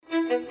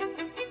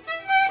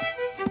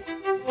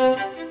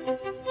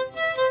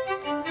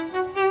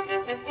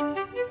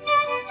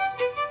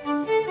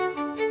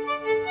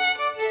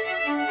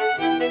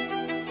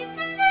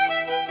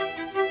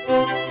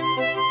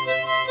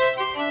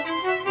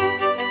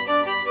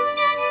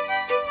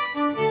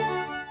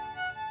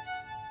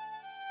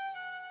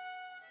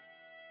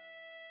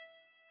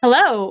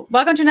Hello,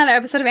 welcome to another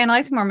episode of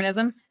Analyzing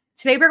Mormonism.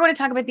 Today we're going to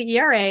talk about the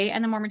ERA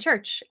and the Mormon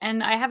Church.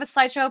 And I have a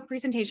slideshow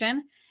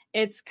presentation.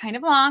 It's kind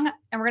of long,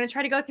 and we're going to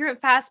try to go through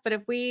it fast, but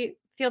if we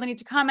feel the need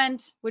to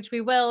comment, which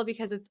we will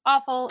because it's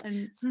awful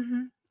and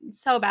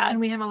so bad. And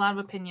we have a lot of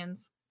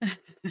opinions.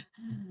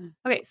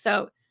 Okay,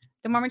 so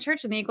the Mormon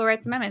Church and the Equal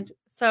Rights Amendment.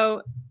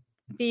 So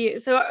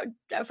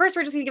first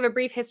we're just going to give a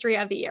brief history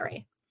of the ERA.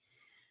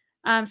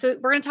 So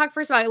we're going to talk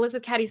first about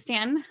Elizabeth Cady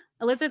Stanton.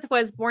 Elizabeth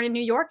was born in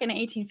New York in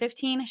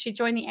 1815. She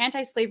joined the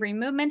anti-slavery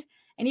movement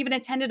and even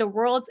attended a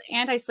World's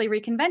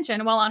Anti-Slavery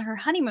Convention while on her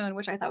honeymoon,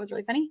 which I thought was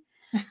really funny.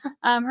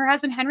 Her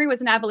husband, Henry,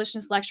 was an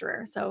abolitionist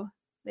lecturer. So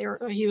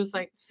he was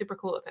like super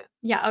cool with it.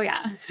 Yeah. Oh,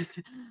 yeah.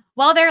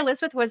 While there,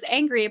 Elizabeth was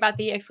angry about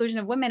the exclusion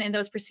of women in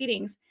those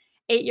proceedings.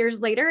 8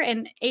 years later, in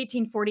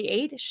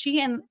 1848,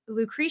 she and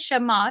Lucretia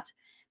Mott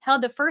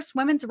held the first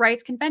women's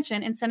rights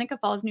convention in Seneca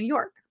Falls, New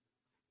York.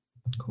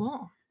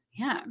 Cool.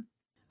 Yeah.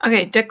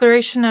 Okay,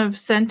 Declaration of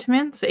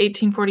Sentiments,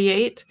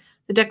 1848.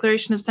 The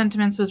Declaration of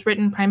Sentiments was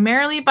written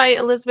primarily by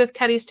Elizabeth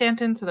Cady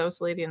Stanton, so that was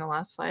the lady in the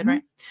last slide,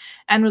 right?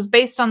 And was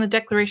based on the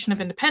Declaration of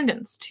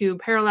Independence to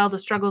parallel the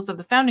struggles of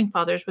the Founding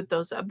Fathers with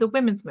those of the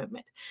women's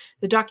movement.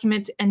 The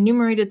document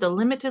enumerated the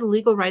limited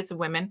legal rights of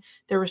women,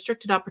 their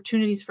restricted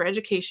opportunities for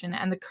education,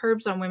 and the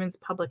curbs on women's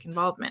public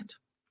involvement.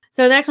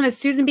 So the next one is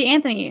Susan B.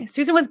 Anthony.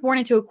 Susan was born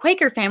into a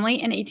Quaker family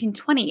in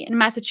 1820 in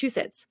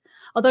Massachusetts.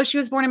 Although she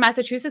was born in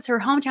Massachusetts, her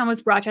hometown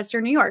was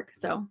Rochester, New York.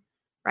 So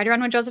right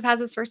around when Joseph has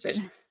his first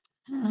vision.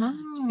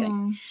 Just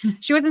kidding.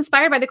 She was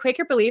inspired by the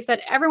Quaker belief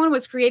that everyone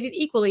was created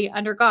equally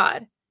under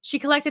God. She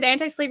collected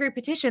anti-slavery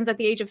petitions at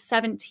the age of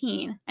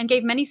 17 and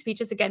gave many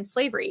speeches against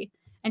slavery.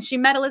 And she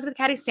met Elizabeth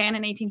Cady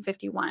Stanton in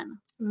 1851.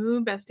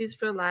 Ooh, besties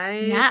for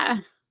life. Yeah.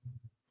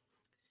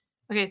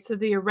 Okay, so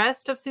the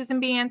arrest of Susan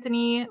B.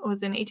 Anthony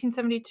was in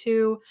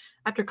 1872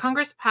 after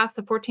Congress passed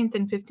the 14th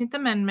and 15th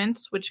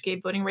Amendments, which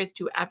gave voting rights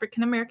to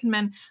African-American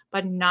men,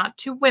 but not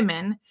to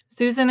women.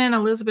 Susan and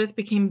Elizabeth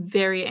became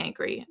very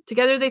angry.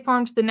 Together, they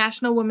formed the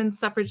National Women's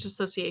Suffrage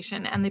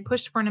Association, and they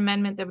pushed for an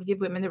amendment that would give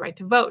women the right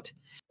to vote.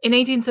 In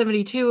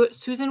 1872,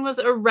 Susan was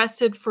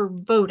arrested for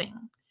voting.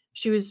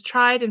 She was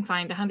tried and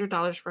fined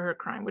 $100 for her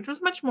crime, which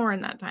was much more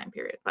in that time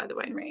period, by the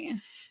way. Right.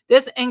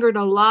 This angered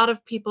a lot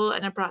of people,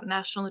 and it brought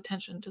national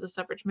attention to the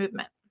suffrage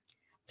movement.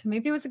 So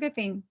maybe it was a good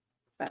thing.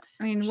 But,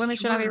 I mean, women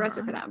should not be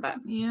arrested for that. But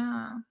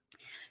yeah.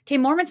 Okay,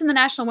 Mormons in the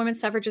National Women's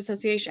Suffrage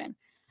Association.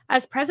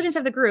 As president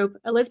of the group,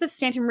 Elizabeth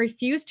Stanton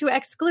refused to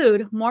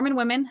exclude Mormon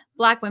women,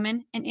 Black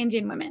women, and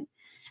Indian women.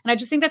 And I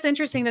just think that's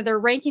interesting that they're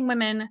ranking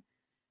women.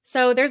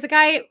 So there's a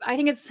guy, I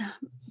think it's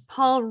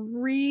Paul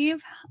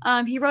Reeve.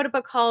 He wrote a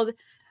book called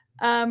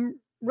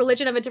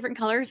Religion of a Different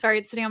Color. Sorry,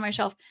 it's sitting on my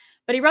shelf.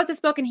 But he wrote this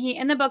book, and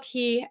in the book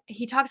he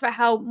talks about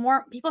how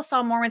more people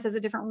saw Mormons as a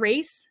different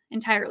race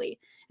entirely.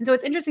 And so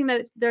it's interesting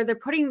that they're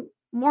putting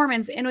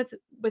Mormons in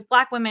with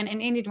Black women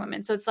and Indian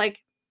women. So it's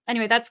like,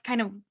 anyway, that's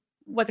kind of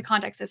what the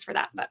context is for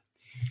that. But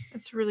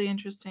it's really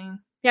interesting.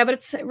 Yeah, but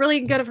it's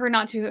really good of her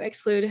not to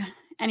exclude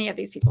any of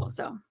these people.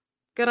 So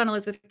good on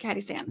Elizabeth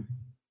Cady Stanton.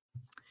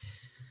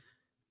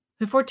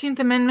 The 14th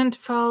Amendment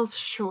falls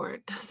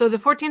short. So the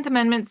 14th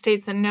Amendment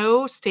states that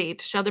no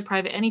state shall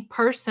deprive any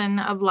person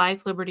of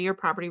life, liberty, or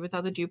property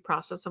without the due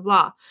process of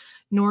law,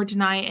 nor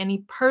deny any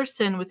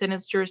person within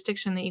its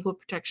jurisdiction the equal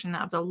protection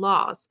of the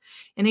laws.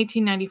 In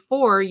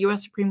 1894,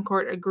 U.S. Supreme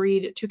Court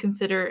agreed to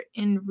consider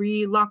in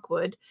re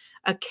Lockwood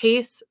a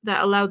case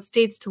that allowed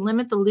states to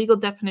limit the legal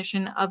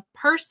definition of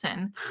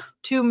person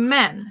to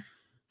men.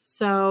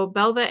 So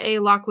Belva A.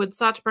 Lockwood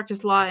sought to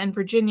practice law in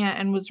Virginia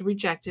and was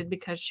rejected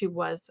because she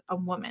was a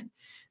woman.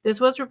 This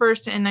was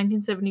reversed in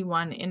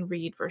 1971 in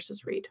Reed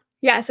versus Reed.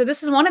 Yeah, so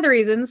this is one of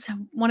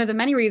the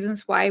many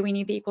reasons why we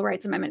need the Equal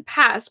Rights Amendment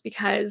passed,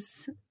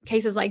 because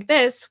cases like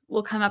this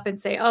will come up and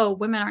say, oh,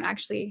 women aren't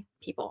actually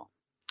people.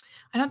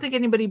 I don't think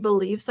anybody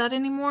believes that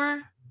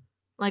anymore.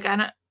 Like,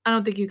 I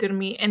don't think you could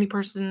meet any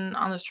person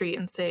on the street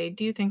and say,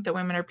 do you think that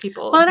women are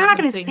people? Well, they're not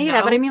going to say no.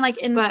 that, but I mean, like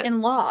in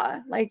law,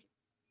 like,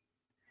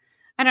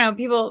 I don't know,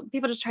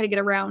 people just try to get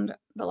around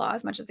the law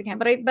as much as they can.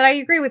 But I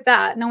agree with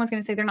that. No one's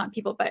going to say they're not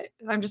people, but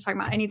I'm just talking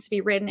about it needs to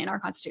be written in our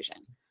Constitution.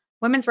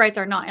 Women's rights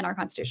are not in our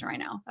Constitution right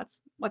now.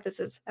 That's what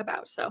this is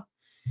about. So,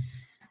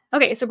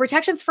 okay, so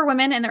protections for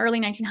women in the early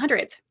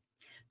 1900s.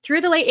 Through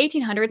the late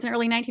 1800s and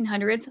early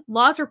 1900s,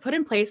 laws were put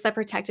in place that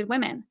protected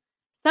women.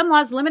 Some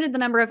laws limited the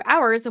number of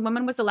hours a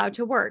woman was allowed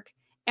to work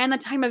and the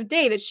time of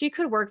day that she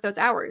could work those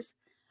hours.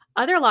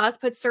 Other laws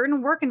put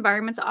certain work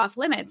environments off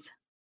limits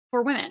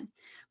for women.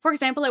 For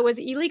example, it was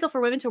illegal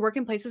for women to work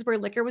in places where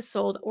liquor was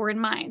sold or in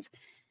mines.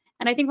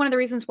 And I think one of the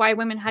reasons why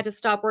women had to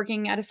stop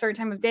working at a certain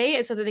time of day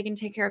is so that they can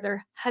take care of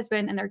their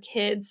husband and their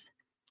kids.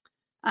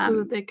 So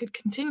that they could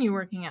continue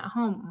working at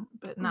home,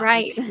 but not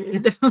right. be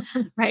paid.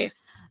 Right.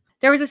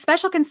 There was a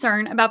special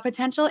concern about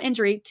potential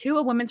injury to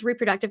a woman's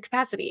reproductive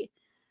capacity.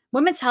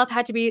 Women's health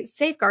had to be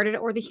safeguarded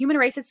or the human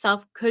race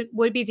itself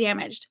would be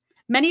damaged.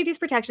 Many of these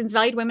protections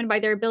valued women by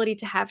their ability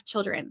to have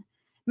children.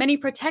 Many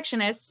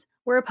protectionists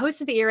were opposed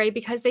to the ERA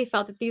because they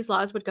felt that these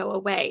laws would go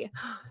away.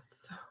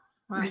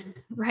 Wow.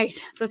 Right.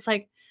 So it's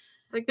like,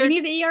 Like we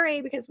need the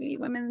ERA because we need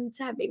women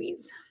to have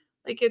babies.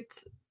 Like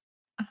it's,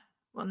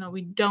 well, no,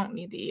 we don't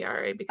need the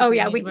ERA because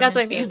that's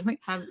what I mean.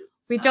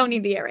 We don't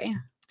need the ERA.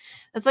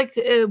 It's like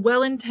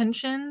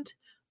well-intentioned,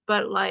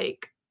 but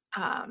like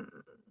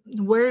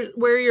where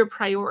are your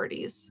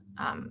priorities?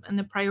 And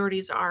the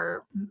priorities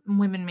are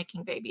women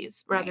making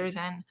babies rather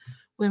than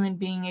women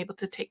being able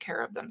to take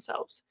care of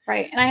themselves.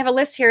 Right. And I have a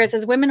list here. It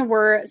says women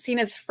were seen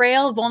as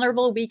frail,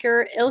 vulnerable,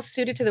 weaker,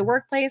 ill-suited to the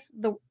workplace,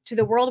 to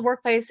the world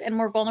workplace, and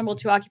more vulnerable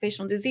to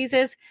occupational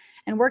diseases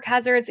and work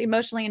hazards,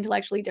 emotionally,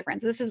 intellectually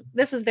different. So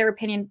this was their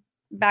opinion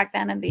back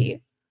then in the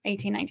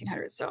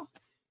 1900s. So,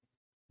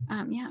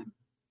 yeah.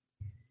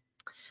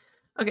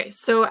 Okay,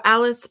 so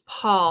Alice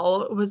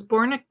Paul was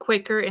born a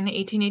Quaker in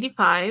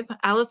 1885.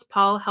 Alice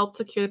Paul helped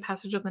secure the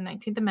passage of the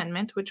 19th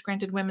Amendment, which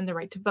granted women the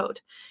right to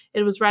vote.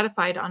 It was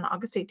ratified on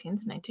August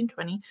 18th,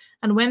 1920,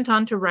 and went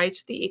on to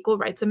write the Equal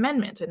Rights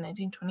Amendment in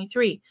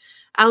 1923.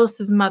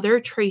 Alice's mother,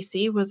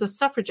 Tracy, was a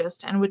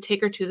suffragist and would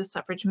take her to the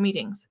suffrage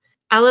meetings.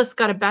 Alice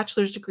got a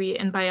bachelor's degree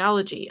in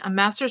biology, a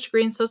master's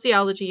degree in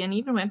sociology, and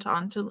even went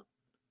on to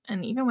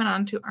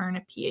earn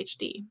a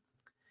PhD.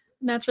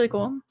 That's really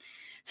cool.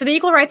 So the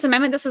Equal Rights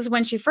Amendment, this was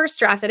when she first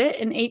drafted it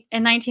in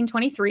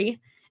 1923.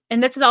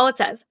 And this is all it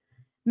says.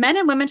 Men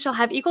and women shall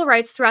have equal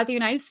rights throughout the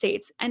United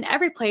States and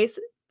every place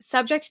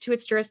subject to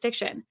its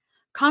jurisdiction.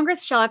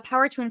 Congress shall have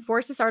power to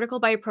enforce this article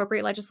by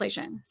appropriate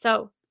legislation.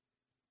 So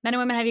men and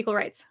women have equal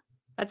rights.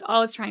 That's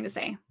all it's trying to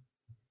say.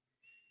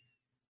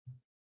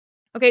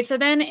 Okay, so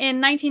then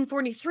in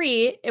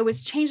 1943, it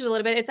was changed a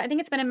little bit. I think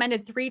it's been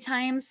amended 3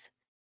 times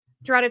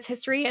throughout its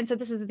history. And so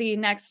this is the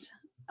next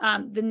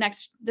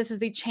this is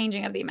the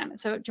changing of the amendment.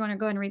 So do you want to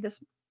go ahead and read this?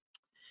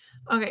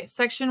 Okay,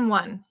 Section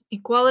 1.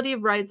 Equality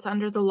of rights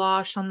under the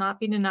law shall not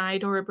be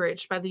denied or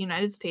abridged by the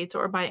United States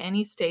or by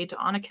any state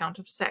on account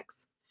of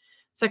sex.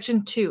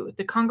 Section 2.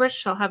 The Congress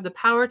shall have the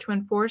power to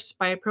enforce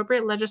by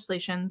appropriate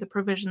legislation the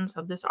provisions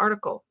of this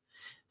article.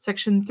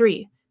 Section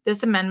 3.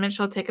 This amendment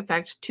shall take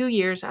effect 2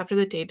 years after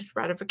the date of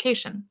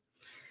ratification.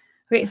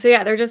 Okay, so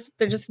yeah, they're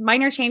just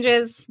minor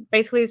changes,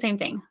 basically the same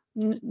thing.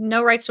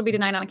 No rights shall be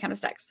denied on account of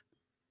sex.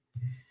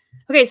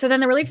 Okay, so then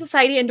the Relief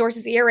Society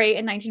endorses ERA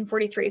in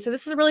 1943. So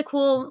this is a really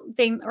cool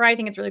thing, or I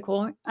think it's really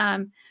cool.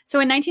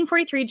 So in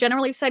 1943, General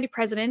Relief Society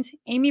President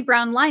Amy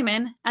Brown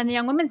Lyman and the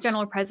Young Women's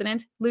General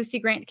President Lucy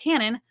Grant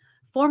Cannon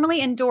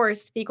formally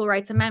endorsed the Equal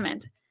Rights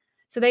Amendment.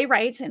 So they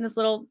write in this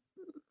little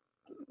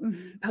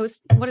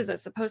what is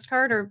this, a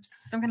postcard or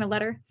some kind of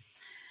letter?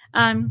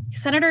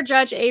 Senator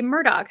Judge A.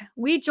 Murdoch,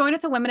 we join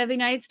with the women of the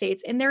United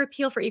States in their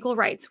appeal for equal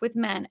rights with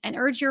men and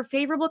urge your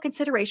favorable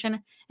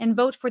consideration and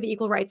vote for the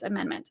Equal Rights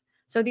Amendment.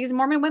 So these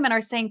Mormon women are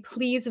saying,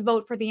 please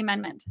vote for the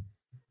amendment.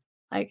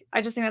 Like,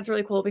 I just think that's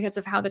really cool because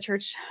of how the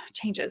church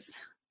changes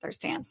their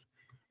stance.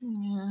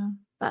 Yeah.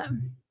 But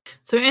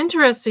so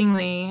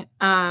interestingly,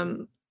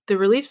 the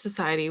Relief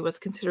Society was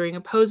considering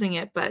opposing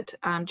it, but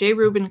J.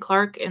 Reuben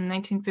Clark in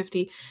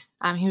 1950,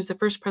 he was the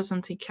first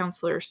presidency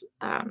counselor,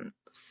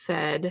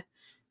 said,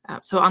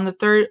 so on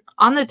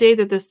the day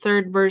that this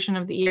third version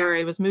of the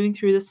ERA was moving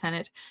through the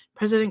Senate,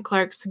 President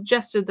Clark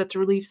suggested that the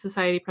Relief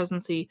Society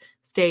presidency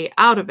stay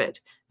out of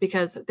it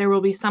because there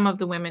will be some of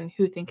the women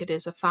who think it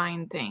is a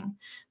fine thing.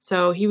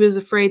 So he was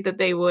afraid that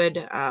they would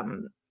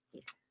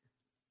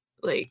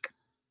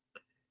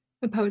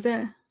oppose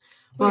it.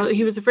 Well,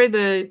 he was afraid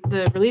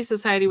the Relief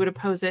Society would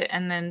oppose it,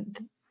 and then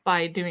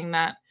by doing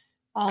that,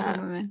 all the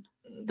women,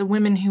 the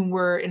women who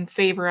were in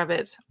favor of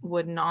it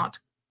would not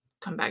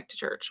come back to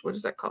church. What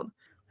is that called?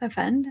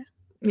 Offend?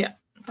 Yeah.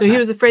 So he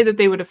was afraid that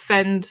they would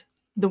offend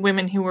the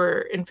women who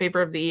were in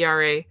favor of the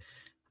ERA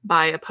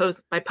by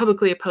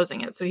publicly opposing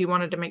it. So he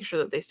wanted to make sure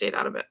that they stayed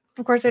out of it.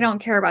 Of course, they don't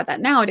care about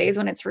that nowadays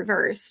when it's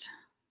reversed.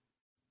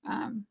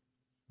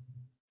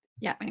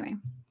 Yeah. Anyway,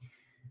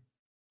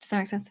 does that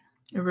make sense?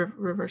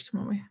 Reversed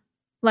in what way?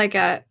 Like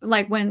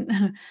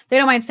when they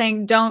don't mind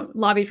saying don't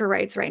lobby for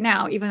rights right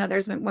now, even though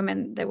there's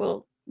women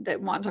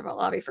that want to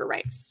lobby for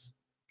rights.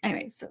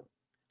 Anyway, so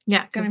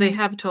yeah, because they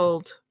have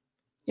told.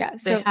 Yeah,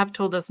 so they have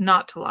told us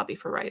not to lobby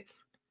for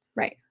rights.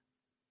 Right.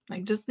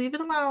 Like, just leave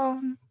it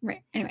alone.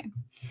 Right. Anyway.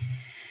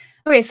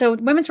 Okay, so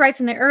women's rights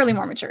in the early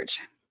Mormon church.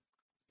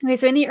 Okay,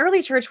 so in the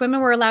early church,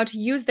 women were allowed to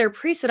use their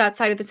priesthood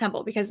outside of the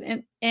temple because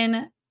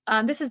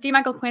this is D.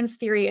 Michael Quinn's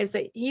theory, is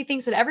that he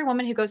thinks that every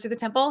woman who goes through the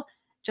temple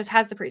just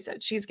has the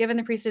priesthood. She's given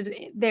the priesthood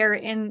there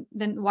in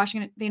the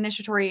washing, the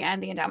initiatory,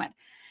 and the endowment.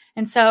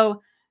 And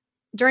so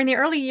during the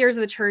early years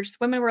of the church,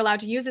 women were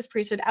allowed to use this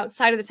priesthood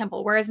outside of the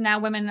temple, whereas now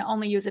women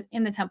only use it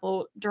in the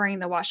temple during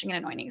the washing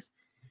and anointings.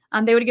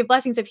 They would give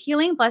blessings of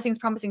healing, blessings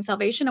promising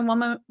salvation, and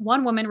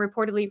one woman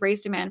reportedly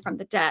raised a man from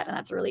the dead. And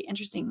that's a really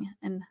interesting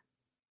and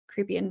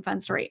creepy and fun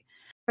story.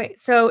 Right.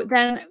 So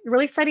then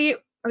Relief Society,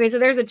 okay, so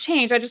there's a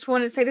change. I just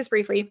wanted to say this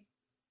briefly.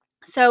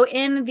 So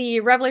in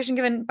the revelation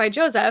given by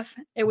Joseph,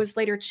 it was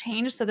later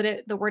changed so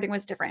that the wording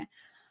was different.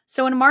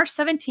 So on March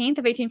 17th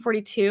of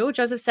 1842,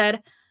 Joseph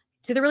said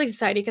to the Relief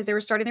Society, because they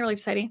were starting the Relief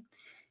Society,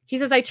 He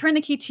says, I turn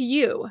the key to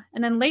you.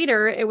 And then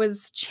later it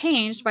was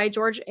changed by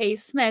George A.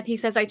 Smith. He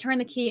says, I turn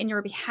the key in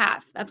your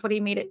behalf. That's what he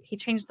made it. He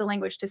changed the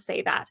language to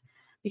say that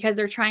because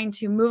they're trying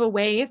to move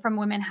away from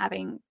women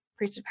having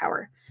priesthood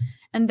power.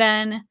 And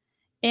then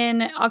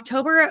in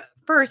October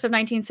 1st of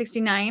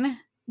 1969,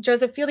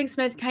 Joseph Fielding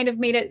Smith kind of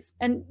made it,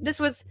 and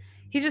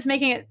he's just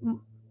making it,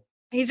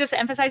 he's just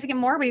emphasizing it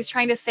more, but he's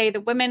trying to say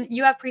that women,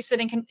 you have priesthood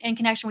in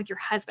connection with your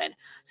husband.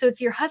 So it's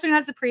your husband who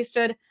has the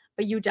priesthood,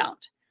 but you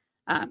don't.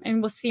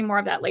 And we'll see more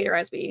of that later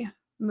as we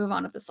move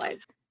on with the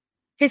slides.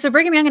 Okay, so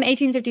Brigham Young in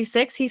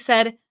 1856, he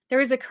said,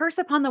 there is a curse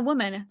upon the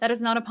woman that is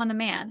not upon the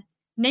man,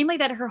 namely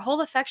that her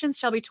whole affections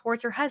shall be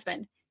towards her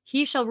husband.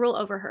 He shall rule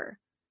over her.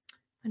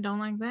 I don't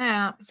like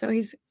that. So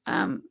he's,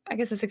 I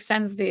guess this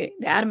extends the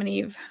Adam and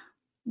Eve.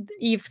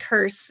 Eve's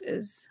curse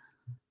is,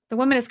 the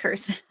woman is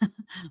cursed.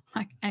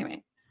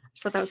 Anyway, I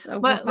just thought that was a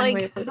fun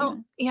way of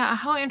putting it.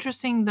 How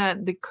interesting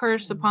that the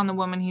curse upon the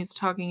woman he's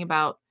talking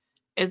about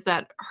is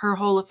that her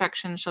whole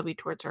affection shall be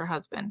towards her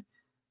husband.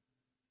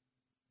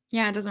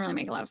 Yeah, it doesn't really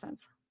make a lot of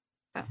sense.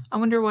 But I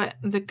wonder what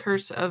the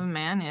curse of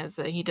man is,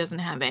 that he doesn't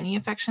have any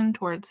affection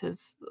towards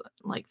his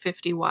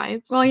 50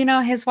 wives.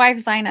 Well, his wife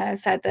Zina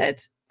said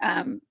that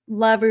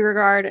love we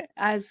regard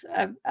as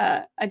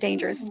a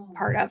dangerous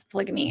part of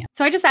polygamy.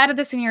 So I just added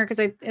this in here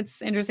because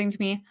it's interesting to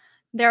me.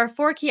 There are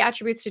 4 key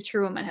attributes to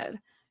true womanhood.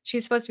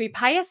 She's supposed to be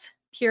pious,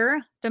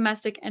 pure,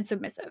 domestic, and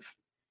submissive.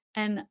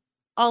 And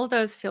all of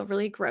those feel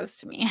really gross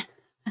to me.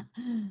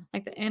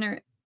 Like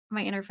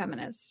my inner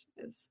feminist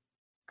is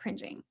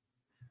cringing.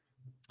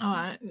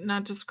 Oh,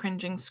 not just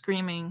cringing,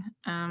 screaming.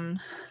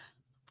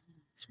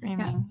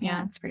 Screaming.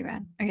 Yeah, it's pretty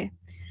bad. Okay.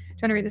 Do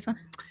you want to read this one?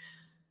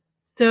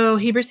 So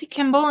Heber C.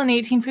 Kimball in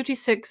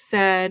 1856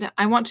 said,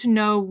 I want to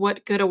know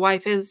what good a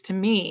wife is to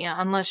me,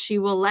 unless she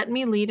will let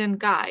me lead and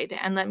guide,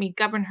 and let me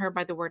govern her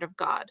by the word of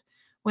God.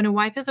 When a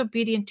wife is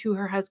obedient to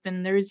her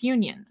husband, there is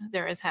union,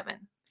 there is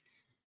heaven.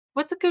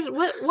 What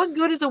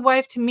good is a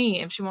wife to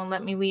me if she won't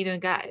let me lead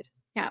and guide?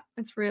 Yeah,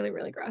 it's really,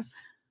 really gross.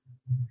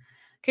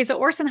 Okay, so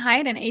Orson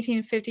Hyde in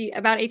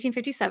about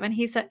 1857,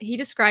 he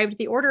described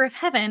the order of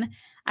heaven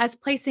as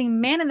placing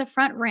man in the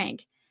front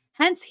rank.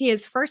 Hence, he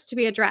is first to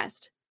be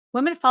addressed.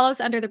 Woman follows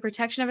under the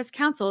protection of his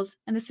counsels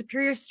and the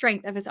superior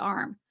strength of his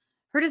arm.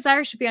 Her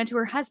desire should be unto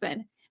her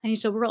husband, and he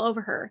shall rule over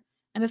her.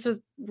 And this was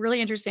really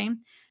interesting.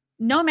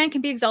 No man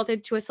can be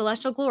exalted to a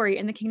celestial glory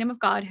in the kingdom of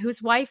God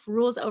whose wife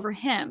rules over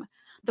him.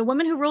 The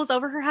woman who rules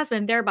over her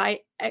husband thereby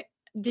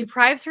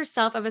deprives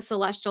herself of a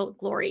celestial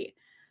glory.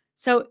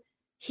 So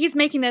he's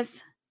making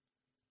this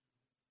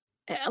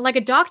like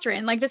a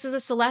doctrine, like this is a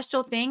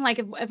celestial thing. Like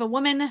if a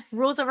woman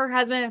rules over her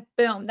husband,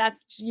 boom,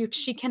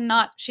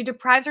 she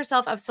deprives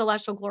herself of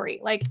celestial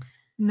glory. Like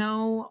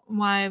no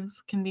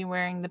wives can be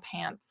wearing the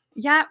pants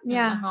in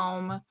the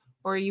home,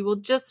 or you will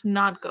just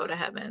not go to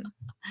heaven.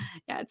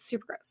 Yeah, it's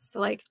super gross.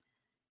 So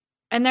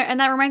and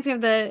that reminds me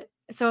of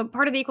so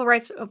part of the equal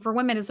rights for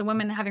women is a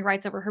woman having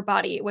rights over her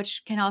body,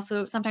 which can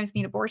also sometimes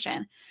mean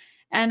abortion.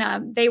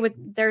 And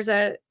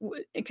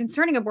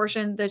concerning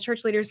abortion, the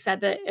church leaders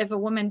said that if a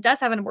woman does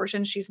have an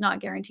abortion, she's not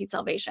guaranteed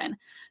salvation.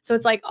 So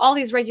it's like all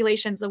these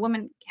regulations, a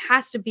woman's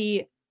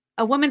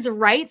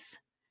rights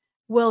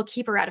will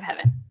keep her out of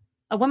heaven.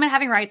 A woman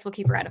having rights will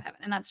keep her out of heaven.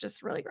 And that's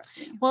just really gross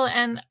to me. Well,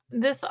 and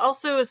this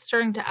also is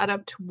starting to add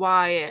up to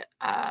why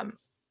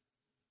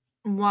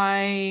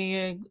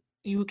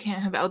you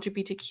can't have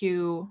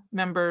LGBTQ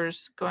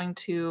members going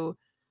to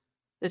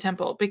the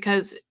temple,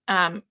 because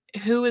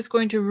who is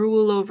going to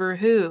rule over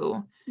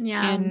who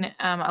in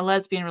a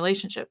lesbian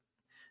relationship?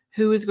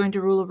 Who is going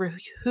to rule over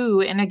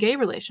who in a gay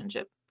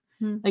relationship?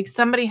 Like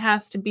somebody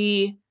has to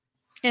be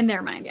in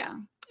their mind,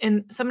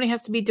 and somebody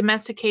has to be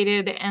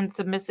domesticated and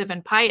submissive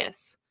and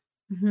pious.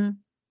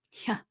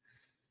 Yeah,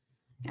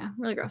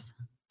 really gross.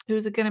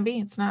 Who's it gonna be?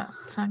 It's not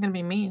gonna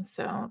be me,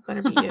 so it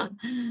better be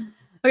you.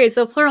 Okay,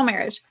 so plural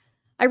marriage.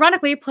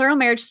 Ironically, plural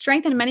marriage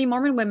strengthened many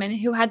Mormon women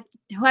who had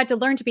to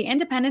learn to be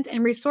independent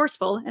and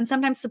resourceful, and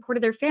sometimes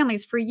supported their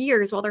families for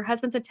years while their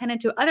husbands attended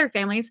to other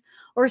families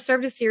or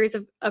served a series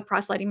of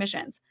proselyting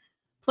missions.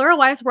 Plural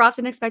wives were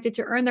often expected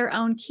to earn their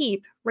own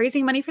keep,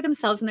 raising money for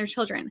themselves and their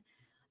children.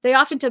 They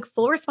often took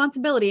full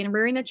responsibility in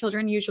rearing their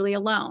children, usually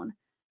alone.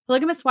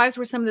 Polygamous wives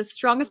were some of the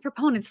strongest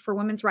proponents for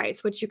women's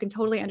rights, which you can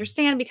totally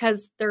understand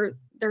because they're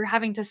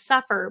having to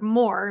suffer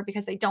more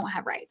because they don't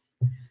have rights.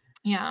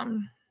 Yeah.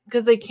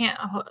 Because they can't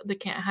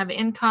have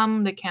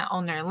income, they can't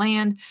own their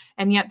land,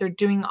 and yet they're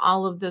doing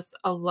all of this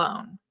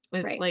alone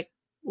with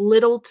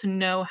little to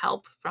no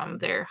help from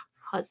their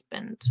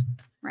husband.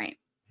 Right.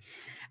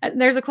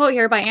 There's a quote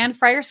here by Anne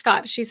Fryer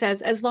Scott. She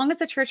says, as long as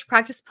the church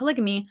practiced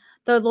polygamy,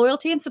 the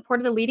loyalty and support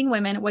of the leading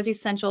women was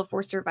essential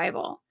for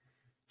survival.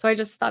 So I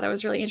just thought that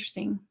was really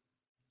interesting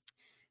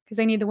because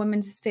they need the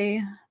women to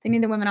stay. They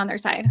need the women on their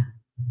side.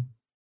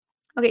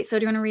 Okay, so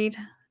do you want to read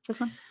this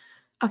one?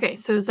 Okay,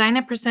 so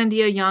Zina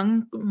Presendia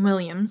Young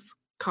Williams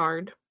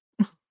Card.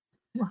 A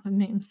lot of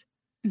names.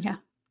 Yeah.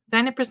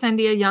 Zina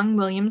Presendia Young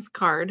Williams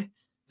Card.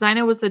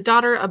 Zina was the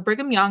daughter of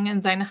Brigham Young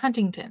and Zina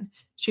Huntington.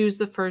 She was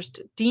the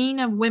first dean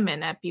of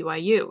women at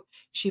BYU.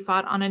 She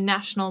fought on a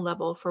national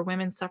level for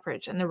women's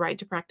suffrage and the right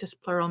to practice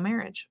plural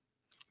marriage.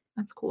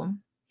 That's cool.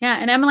 Yeah,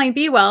 and Emmeline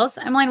B. Wells.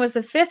 Emmeline was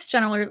the 5th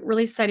General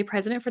Relief Society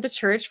president for the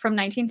church from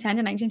 1910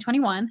 to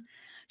 1921.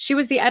 She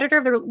was the editor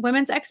of the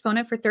Women's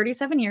Exponent for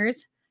 37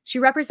 years. She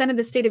represented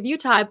the state of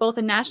Utah at both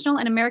the National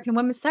and American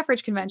Women's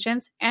Suffrage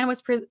Conventions and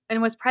was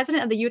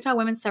president of the Utah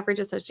Women's Suffrage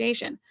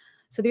Association.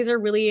 So these are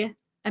really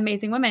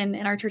amazing women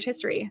in our church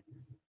history.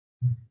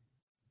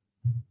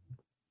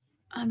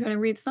 I'm going to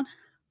read this one.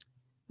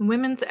 The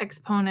Women's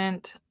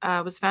Exponent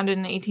was founded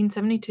in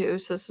 1872.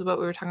 So this is what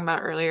we were talking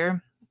about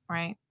earlier,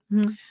 right?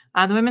 Mhm.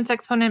 The Women's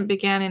Exponent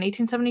began in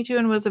 1872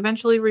 and was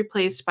eventually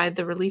replaced by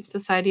the Relief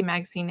Society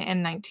magazine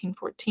in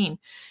 1914.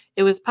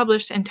 It was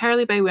published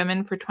entirely by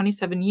women for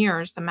 27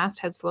 years. The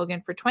masthead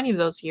slogan for 20 of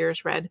those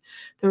years read,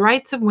 "The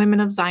rights of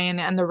women of Zion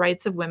and the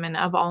rights of women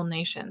of all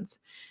nations."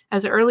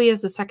 As early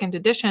as the second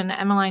edition,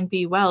 Emmeline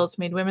B. Wells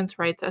made women's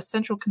rights a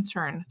central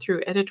concern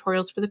through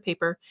editorials for the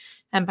paper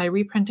and by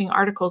reprinting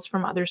articles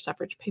from other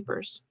suffrage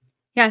papers.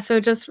 Yeah, so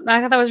I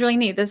thought that was really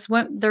neat.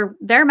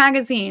 Their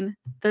magazine,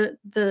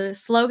 the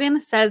slogan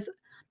says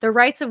the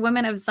rights of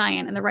women of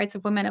Zion and the rights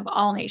of women of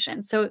all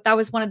nations. So that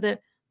was one of the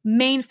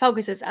main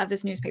focuses of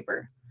this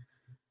newspaper.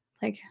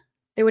 Like,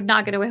 they would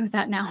not get away with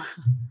that now.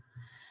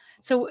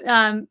 So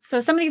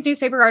some of these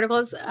newspaper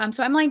articles,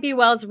 so Emmeline B.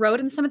 Wells wrote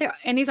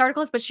in these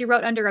articles, but she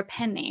wrote under a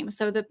pen name.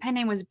 So the pen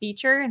name was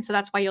Beecher, and so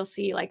that's why you'll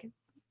see like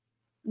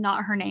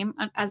not her name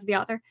as the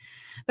author.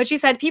 But she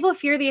said, people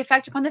fear the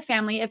effect upon the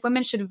family if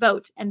women should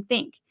vote and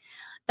think.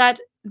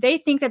 That they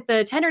think that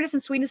the tenderness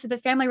and sweetness of the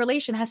family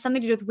relation has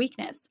something to do with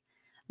weakness.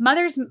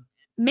 Mothers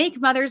make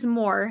mothers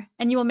more,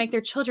 and you will make their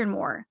children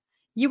more.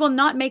 You will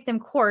not make them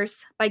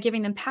coarse by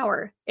giving them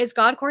power. Is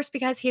God coarse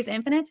because he is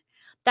infinite?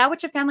 That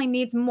which a family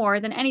needs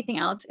more than anything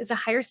else is a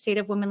higher state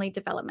of womanly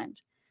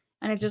development.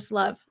 And I just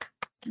love,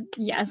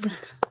 yes,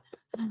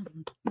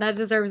 that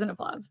deserves an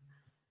applause,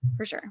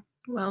 for sure.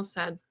 Well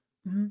said.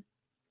 Mm-hmm.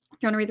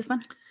 You want to read this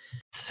one?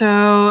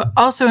 So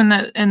also in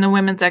the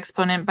Women's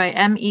Exponent by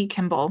M.E.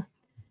 Kimball,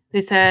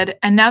 they said,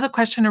 and now the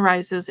question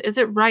arises, is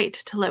it right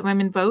to let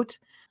women vote?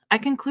 I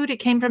conclude it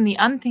came from the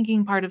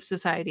unthinking part of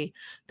society,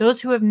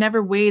 those who have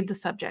never weighed the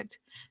subject.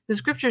 The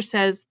scripture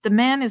says, the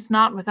man is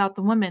not without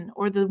the woman,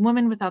 or the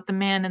woman without the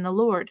man in the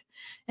Lord.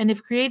 And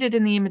if created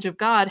in the image of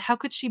God, how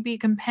could she be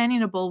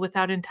companionable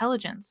without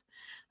intelligence?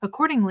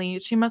 Accordingly,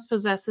 she must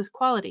possess this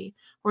quality.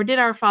 Or did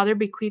our Father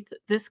bequeath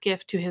this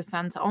gift to his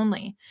sons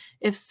only?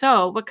 If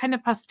so, what kind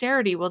of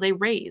posterity will they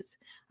raise?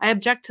 I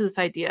object to this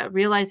idea,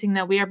 realizing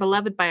that we are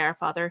beloved by our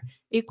Father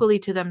equally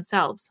to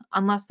themselves,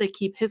 unless they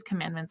keep his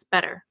commandments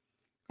better.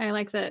 I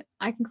like that.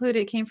 I conclude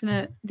it came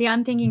from the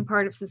unthinking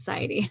part of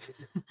society.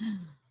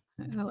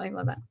 I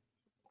love that.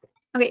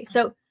 Okay,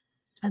 so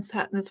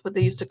that's what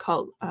they used to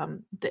call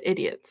the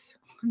idiots.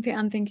 The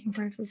unthinking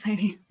part of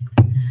society.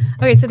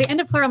 Okay, so the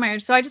end of plural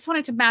marriage. So I just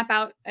wanted to map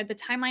out the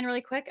timeline really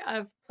quick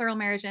of plural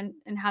marriage and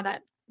how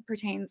that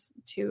pertains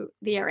to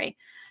the RA.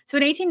 So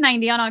in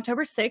 1890, on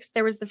October 6th,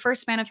 there was the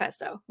first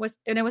manifesto,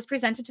 and it was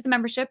presented to the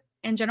membership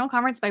in General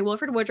Conference by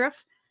Wilford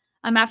Woodruff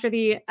after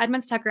the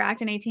Edmunds-Tucker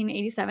Act in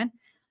 1887.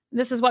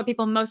 This is what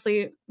people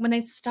mostly, when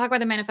they talk about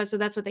the manifesto,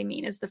 that's what they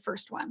mean, is the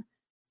first one.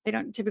 They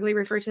don't typically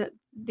refer to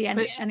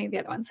any of the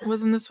other ones.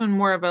 Wasn't this one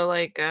more of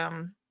a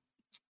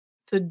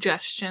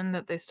suggestion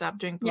that they stop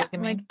doing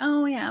polygamy? Yeah, like,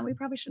 oh yeah, we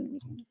probably shouldn't be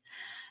doing this.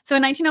 So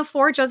in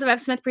 1904, Joseph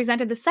F. Smith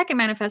presented the second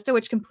manifesto,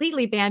 which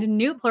completely banned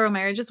new plural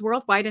marriages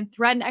worldwide and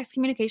threatened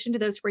excommunication to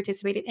those who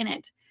participated in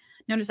it.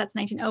 Notice that's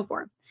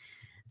 1904.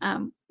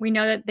 We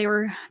know that they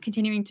were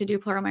continuing to do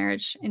plural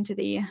marriage into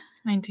the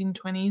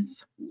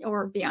 1920s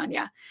or beyond,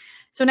 yeah.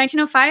 So in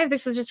 1905,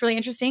 this is just really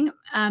interesting.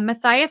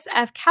 Matthias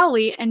F.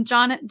 Cowley and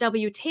John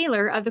W.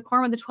 Taylor of the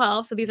Quorum of the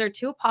 12, so these are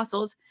two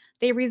apostles,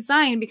 they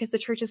resigned because the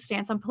church's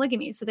stance on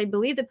polygamy. So they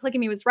believed that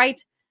polygamy was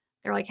right.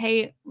 They're like,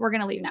 hey, we're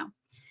going to leave now.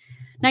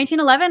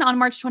 1911, on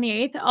March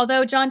 28th,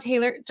 although John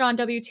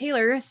W.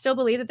 Taylor still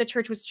believed that the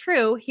church was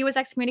true, he was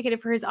excommunicated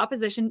for his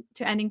opposition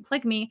to ending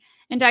polygamy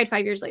and died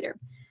 5 years later.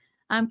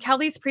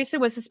 Cowley's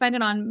priesthood was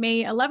suspended on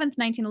May 11th,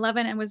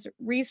 1911, and was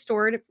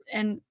restored,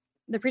 and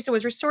the priesthood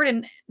was restored in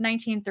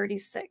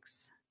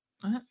 1936.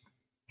 What?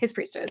 His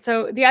priesthood.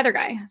 So the other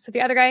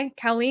guy,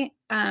 Cowley,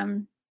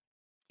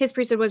 his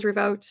priesthood was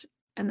revoked,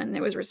 and then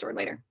it was restored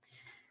later.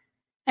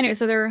 Anyway,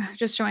 so they're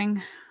just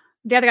showing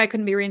the other guy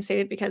couldn't be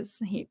reinstated because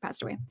he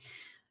passed away.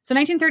 So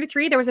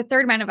 1933, there was a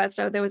third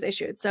manifesto that was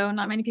issued. So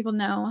not many people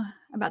know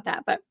about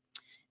that, but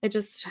it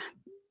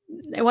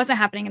wasn't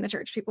happening in the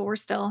church. People were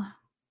still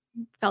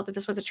felt that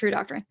this was a true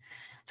doctrine.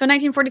 So in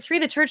 1943,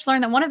 the church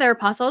learned that one of their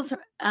apostles,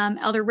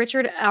 Elder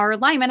Richard R.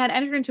 Lyman, had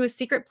entered into a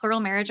secret plural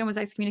marriage and was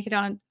excommunicated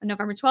on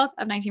November 12th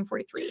of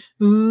 1943.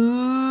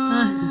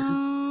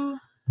 Ooh.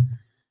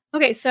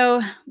 Okay,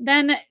 so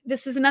then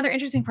this is another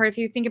interesting part. If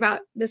you think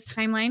about this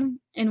timeline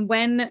and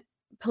when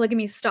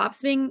polygamy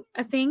stops being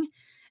a thing,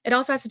 it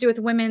also has to do with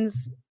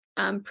women's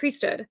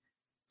priesthood.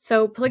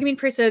 So polygamy and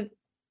priesthood,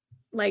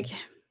 like,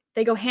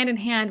 they go hand in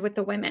hand with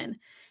the women.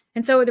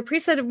 And so the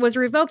priesthood was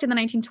revoked in the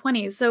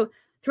 1920s. So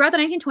Throughout the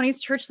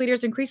 1920s, church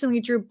leaders increasingly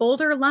drew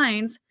bolder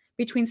lines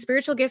between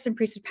spiritual gifts and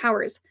priesthood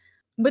powers.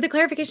 With the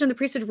clarification of the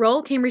priesthood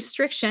role came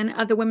restriction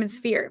of the women's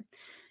sphere.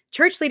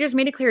 Church leaders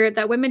made it clear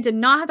that women did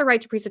not have the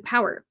right to priesthood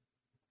power.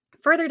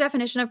 Further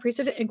definition of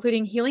priesthood,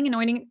 including healing,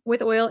 anointing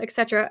with oil,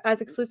 etc.,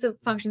 as exclusive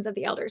functions of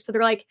the elders. So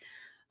they're like,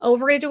 oh,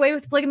 we're going to do away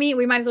with polygamy.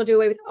 We might as well do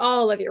away with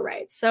all of your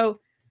rights. So,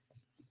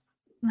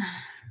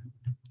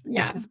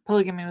 yeah. Because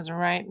polygamy was a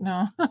right.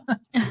 No.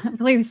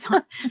 Polygamy's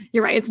not,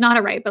 you're right. It's not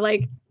a right. But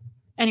like,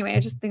 anyway, I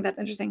just think that's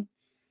interesting. Do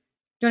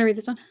you want to read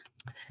this one?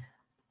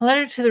 A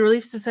letter to the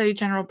Relief Society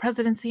General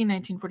Presidency in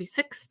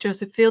 1946,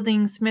 Joseph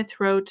Fielding Smith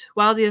wrote,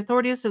 "While the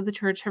authorities of the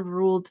church have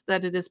ruled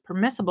that it is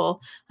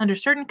permissible, under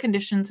certain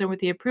conditions and with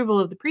the approval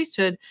of the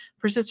priesthood,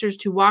 for sisters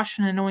to wash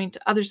and anoint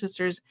other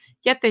sisters,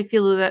 yet they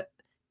feel that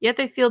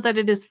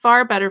it is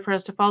far better for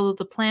us to follow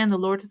the plan the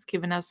Lord has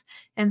given us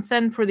and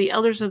send for the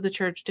elders of the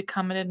church to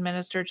come and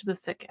administer to the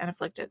sick and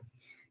afflicted."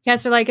 Yeah,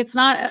 so like it's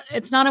not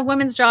a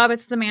woman's job,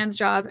 it's the man's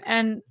job.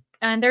 And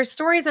there's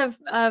stories of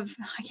I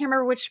can't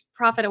remember which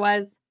prophet it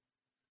was.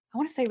 I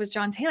want to say it was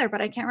John Taylor,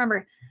 but I can't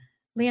remember.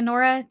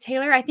 Leonora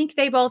Taylor. I think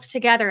they both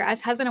together as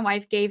husband and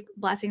wife gave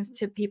blessings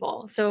to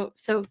people. So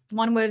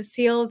one would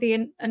seal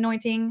the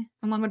anointing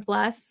and one would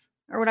bless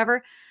or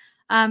whatever.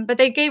 But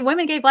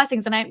women gave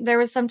blessings. And there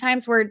was some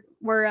times where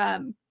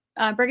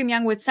Brigham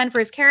Young would send for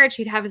his carriage.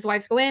 He'd have his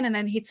wives go in and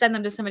then he'd send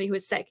them to somebody who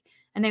was sick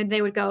and then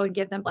they would go and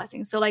give them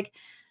blessings. So like,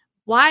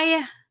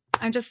 why?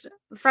 I'm just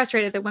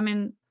frustrated that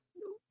women,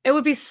 it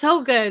would be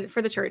so good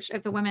for the church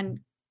if the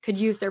women could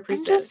use their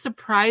priesthood. I'm just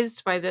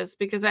surprised by this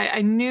because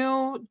I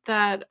knew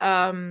that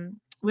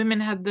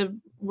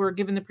women were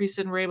given the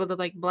priesthood and were able to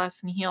like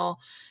bless and heal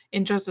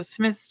in Joseph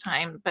Smith's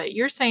time, but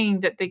you're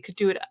saying that they could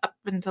do it up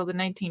until the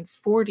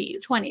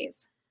 1940s,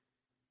 20s.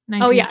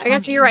 1920s. Oh yeah, I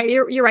guess you're right.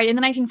 You're right. In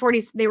the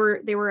 1940s, they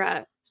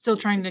were still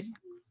trying to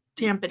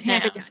tamp it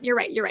down. You're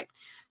right.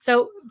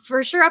 So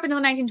for sure up until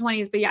the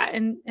 1920s, but yeah,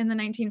 in the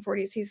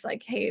 1940s, he's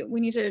like, hey, we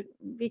need to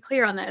be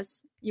clear on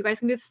this. You guys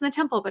can do this in the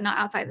temple, but not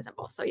outside the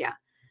temple. So yeah.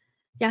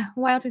 Yeah,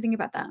 wild to think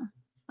about that.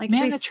 Like,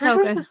 man, the church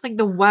was just like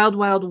the wild,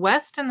 wild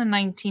west in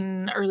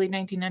the early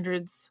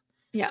 1900s.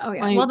 Yeah, oh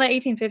yeah. Like, well, the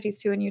 1850s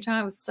too in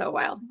Utah, it was so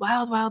wild.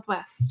 Wild, wild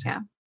west. Yeah.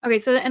 Okay,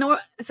 so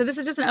this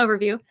is just an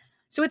overview.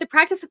 So with the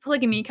practice of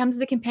polygamy comes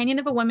the companion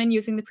of a woman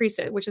using the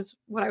priesthood, which is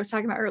what I was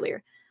talking about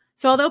earlier.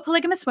 So although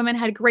polygamous women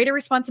had greater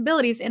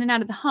responsibilities in and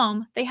out of the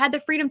home, they had the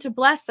freedom to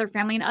bless their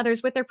family and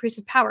others with their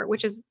priesthood power,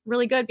 which is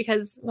really good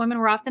because women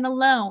were often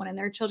alone and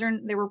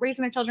they were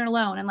raising their children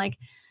alone. And like,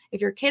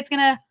 if your kid's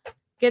gonna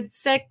get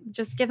sick,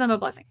 just give them a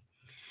blessing.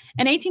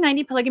 In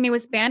 1890, polygamy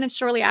was banned, and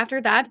shortly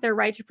after that, their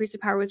right to priesthood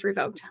power was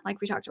revoked,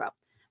 like we talked about.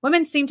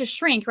 Women seemed to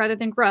shrink rather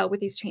than grow with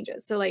these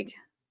changes. So, like,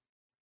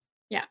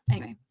 yeah,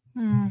 anyway.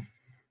 Okay,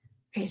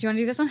 do you want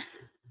to do this one?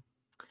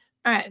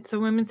 All right, so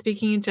women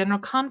speaking in general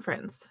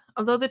conference.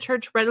 Although the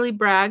church readily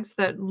brags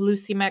that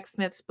Lucy Mack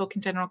Smith spoke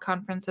in general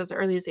conference as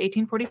early as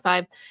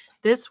 1845,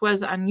 this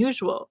was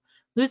unusual.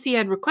 Lucy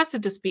had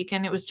requested to speak,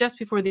 and it was just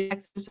before the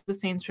exodus of the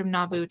saints from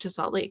Nauvoo to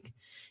Salt Lake.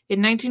 In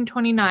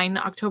 1929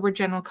 October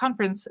General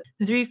Conference,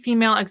 the three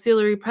female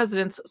auxiliary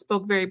presidents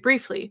spoke very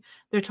briefly.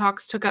 Their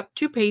talks took up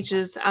 2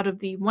 pages out of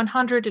the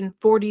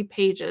 140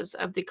 pages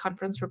of the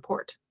conference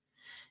report.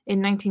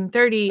 In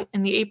 1930,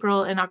 in the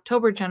April and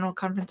October General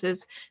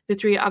Conferences, the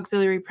 3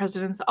 auxiliary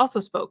presidents also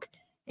spoke.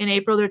 In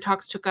April, their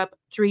talks took up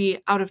 3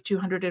 out of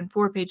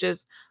 204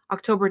 pages.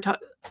 October,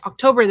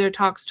 their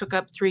talks took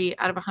up 3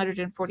 out of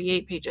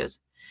 148 pages.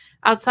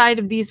 Outside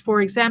of these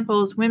 4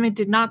 examples, women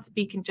did not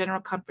speak in General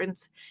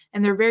Conference,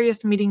 and their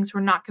various meetings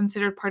were not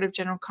considered part of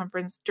General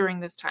Conference during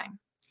this time.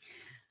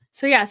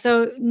 So yeah,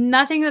 so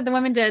nothing that the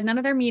women did, none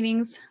of their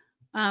meetings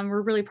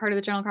were really part of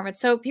the General Conference.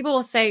 So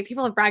people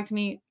have bragged to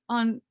me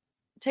on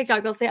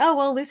TikTok, they'll say, oh,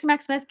 well, Lucy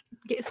Mack Smith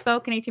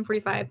spoke in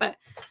 1845, but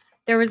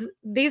there was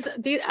these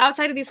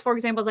outside of these 4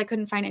 examples, I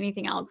couldn't find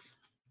anything else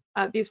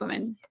of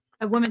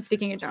women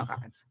speaking at General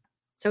Conference.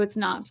 So it's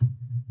not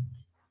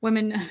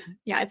women.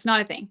 Yeah, it's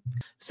not a thing.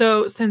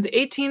 So since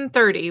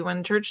 1830,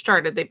 when church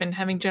started, they've been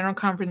having General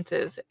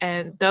Conferences,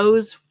 and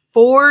those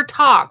 4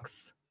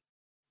 talks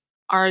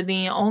are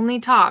the only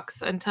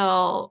talks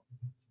until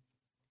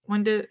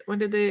when did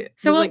they?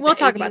 So we'll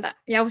talk about that.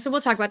 Yeah, so we'll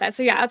talk about that.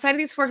 So yeah, outside of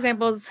these 4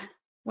 examples,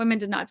 women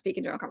did not speak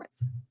in General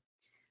Conference.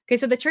 Okay,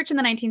 so the church in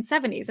the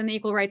 1970s and the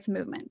equal rights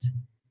movement.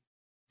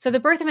 So the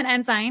birth of an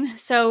ensign.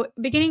 So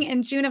beginning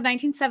in June of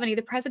 1970,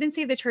 the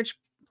presidency of the church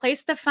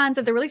placed the funds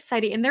of the Relief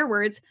Society, in their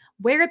words,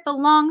 where it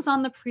belongs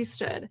on the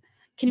priesthood,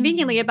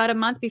 conveniently about a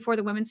month before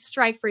the Women's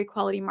Strike for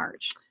Equality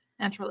March.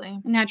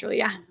 Naturally,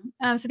 yeah.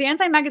 So the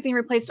Ensign magazine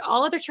replaced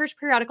all other church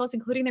periodicals,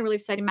 including the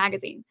Relief Society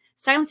magazine,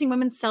 silencing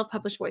women's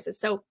self-published voices.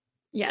 So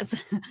yes,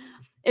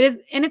 it is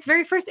in its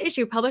very first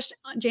issue, published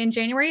in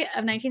January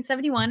of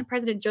 1971,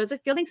 President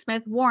Joseph Fielding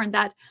Smith warned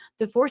that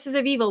the forces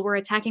of evil were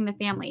attacking the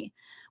family.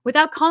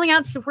 Without calling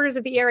out supporters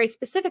of the ERA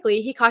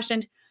specifically, he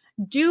cautioned,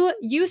 do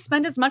you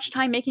spend as much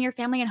time making your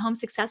family and home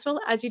successful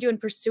as you do in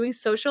pursuing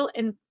social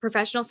and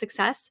professional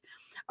success?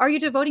 Are you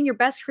devoting your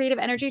best creative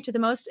energy to the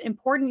most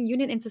important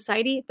unit in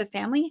society, the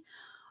family?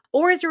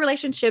 Or is your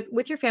relationship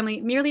with your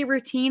family merely a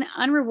routine,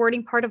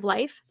 unrewarding part of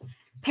life?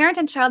 Parent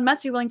and child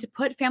must be willing to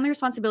put family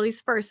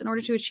responsibilities first in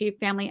order to achieve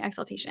family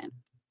exaltation.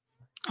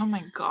 Oh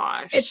my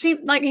gosh. It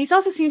seemed like he's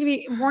also seemed to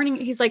be warning.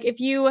 He's like, if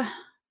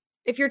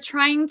you're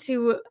trying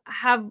to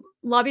have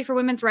lobby for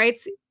women's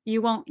rights,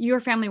 your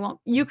family won't.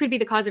 You could be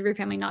the cause of your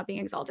family not being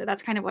exalted.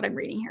 That's kind of what I'm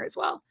reading here as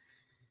well.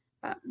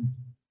 Okay,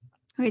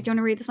 do you want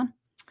to read this one?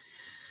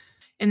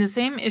 In the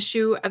same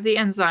issue of the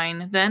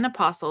Ensign, then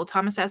Apostle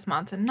Thomas S.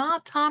 Monson,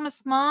 not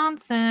Thomas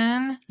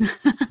Monson,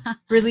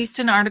 released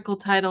an article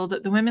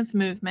titled The Women's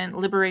Movement,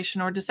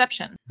 Liberation or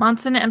Deception.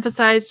 Monson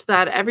emphasized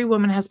that every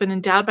woman has been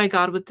endowed by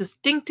God with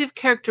distinctive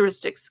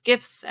characteristics,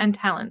 gifts, and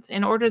talents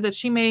in order that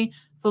she may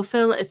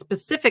fulfill a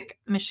specific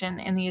mission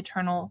in the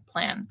eternal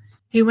plan.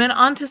 He went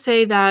on to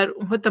say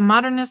that what the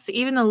modernists,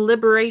 even the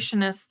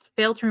liberationists,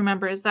 fail to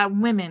remember is that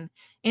women,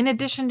 in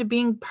addition to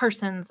being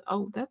persons,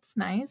 oh, that's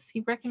nice.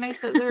 He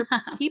recognized that they're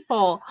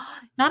people.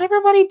 Not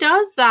everybody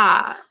does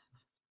that.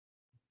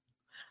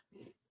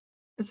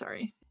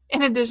 Sorry.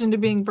 In addition to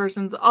being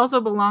persons, also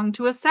belong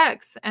to a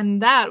sex,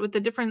 and that with the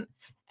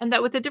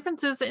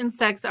differences in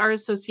sex are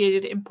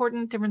associated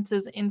important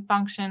differences in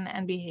function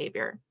and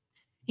behavior.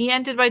 He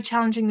ended by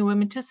challenging the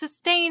women to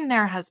sustain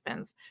their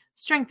husbands,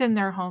 strengthen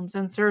their homes,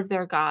 and serve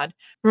their God,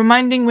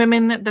 reminding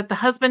women that the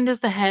husband is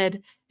the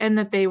head and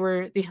that they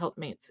were the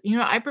helpmates. You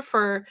know, I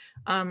prefer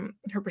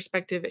her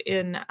perspective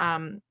in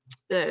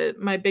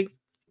my big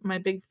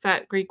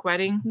fat Greek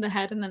wedding. The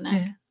head and the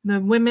neck. The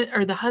women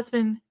or the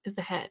husband is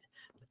the head,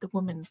 but the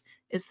woman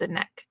is the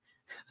neck.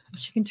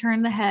 She can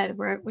turn the head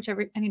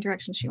any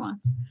direction she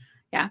wants.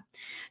 Yeah.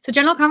 So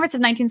General Conference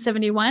of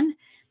 1971.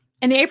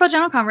 In the April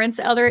General Conference,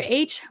 Elder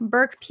H.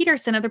 Burke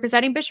Peterson of the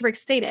presiding bishopric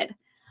stated,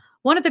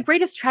 "One of the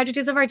greatest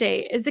tragedies of our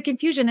day is the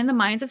confusion in the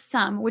minds of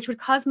some which would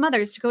cause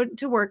mothers to go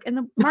to work in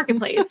the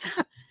marketplace."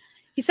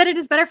 He said it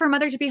is better for a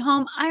mother to be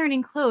home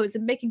ironing clothes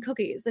and baking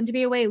cookies than to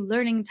be away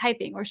learning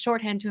typing or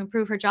shorthand to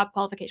improve her job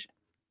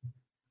qualifications.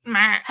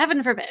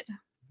 Heaven forbid.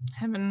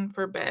 Heaven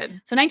forbid.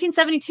 So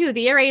 1972,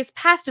 the ERA is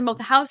passed in both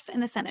the House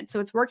and the Senate, so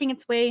it's working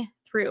its way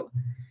through.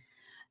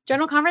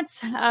 General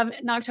Conference in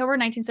October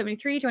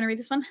 1973. Do you want to read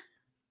this one?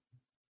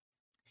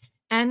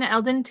 N.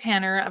 Eldon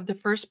Tanner of the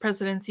First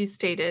Presidency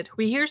stated,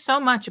 "We hear so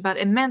much about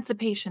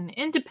emancipation,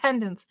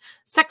 independence,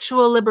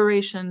 sexual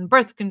liberation,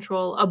 birth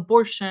control,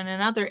 abortion,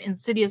 and other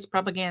insidious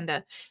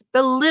propaganda,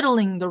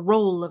 belittling the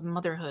role of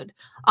motherhood,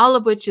 all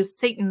of which is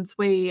Satan's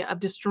way of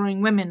destroying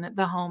women,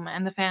 the home,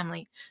 and the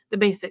family, the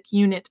basic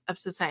unit of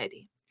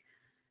society."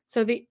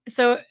 So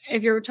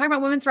if you're talking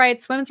about women's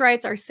rights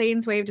are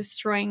Satan's way of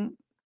destroying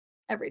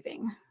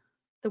everything,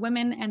 the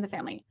women and the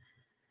family.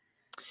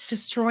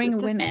 Destroying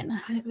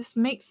women. This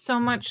makes so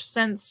much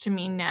sense to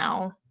me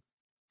now.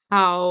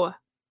 How,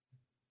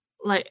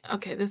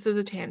 okay, this is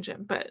a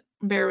tangent, but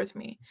bear with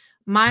me.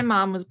 My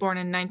mom was born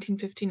in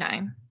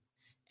 1959,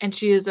 and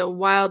she is a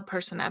wild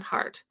person at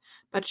heart,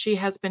 but she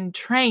has been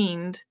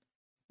trained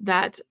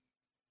that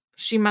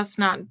she must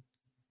not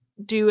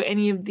do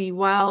any of the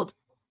wild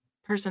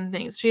person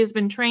things. She has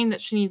been trained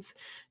that she needs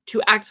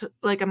to act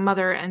like a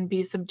mother and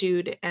be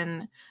subdued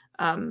and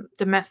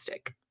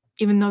domestic,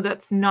 even though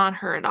that's not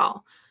her at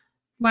all.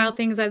 Wild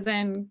things as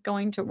in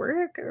going to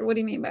work? Or what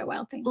do you mean by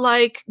wild things?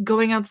 Like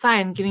going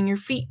outside and getting your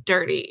feet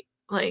dirty.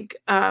 Like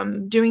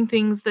doing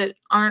things that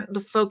aren't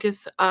the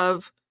focus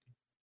of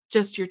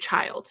just your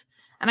child.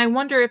 And I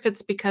wonder if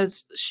it's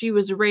because she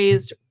was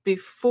raised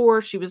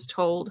before she was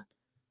told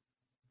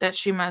that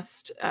she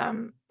must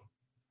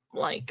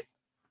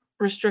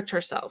restrict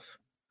herself.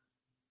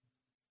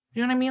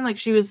 You know what I mean? Like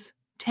she was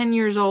 10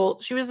 years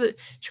old. She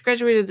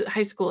graduated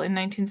high school in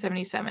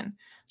 1977.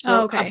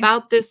 So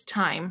about this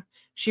time,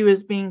 she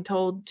was being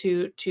told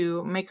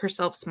to make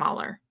herself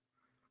smaller.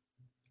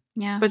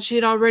 Yeah. But she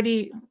had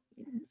already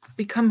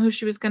become who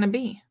she was going to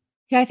be.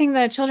 Yeah, I think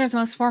the children's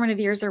most formative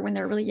years are when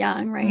they're really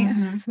young, right?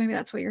 Mm-hmm. So maybe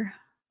that's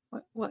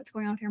what's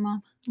going on with your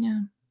mom.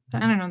 Yeah. I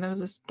don't know.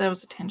 That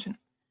was a tangent.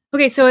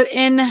 Okay, so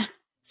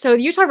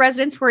Utah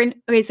residents were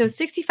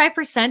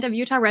 65% of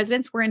Utah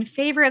residents were in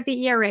favor of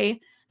the ERA.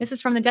 This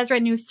is from the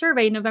Deseret News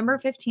Survey, November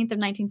 15th of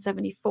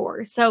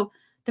 1974. So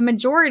the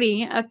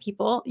majority of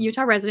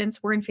Utah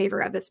residents, were in favor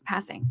of this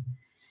passing.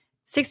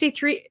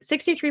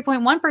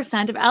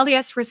 63.1% of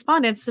LDS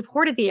respondents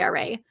supported the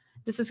ERA.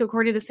 This is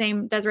according to the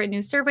same Deseret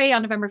News Survey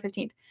on November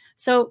 15th.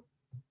 So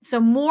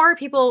more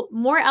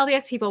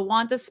LDS people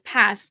want this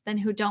passed than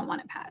who don't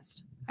want it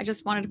passed. I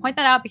just wanted to point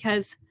that out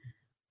because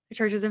the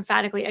church is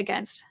emphatically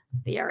against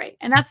the ERA,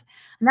 and that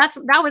was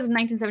in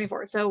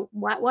 1974. So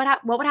what would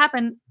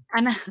happen,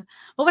 and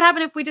what would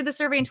happen if we did the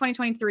survey in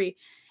 2023?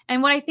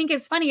 And what I think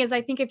is funny is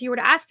I think if you were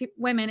to ask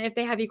women if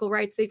they have equal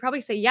rights, they'd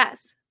probably say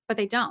yes, but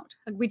they don't.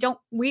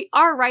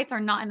 Our rights are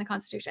not in the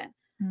Constitution.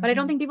 But I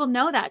don't think people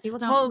know that. People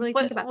don't really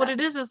think about what that.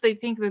 It is they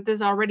think that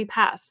this already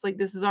passed. Like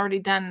this is already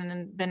done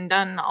and been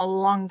done a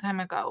long time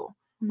ago.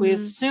 Mm-hmm. We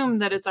assume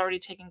that it's already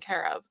taken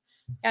care of.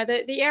 Yeah,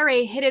 the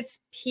ERA hit its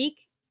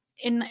peak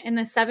in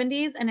the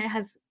 70s, and it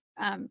has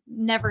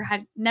never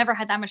had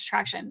that much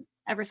traction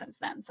ever since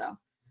then. So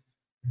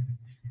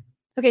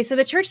Okay, so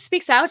the church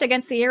speaks out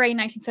against the ERA in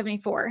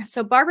 1974.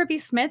 So Barbara B.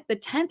 Smith, the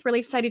 10th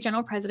Relief Society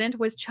General President,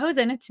 was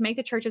chosen to make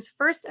the church's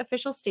first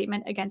official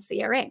statement against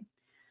the ERA.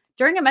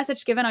 During a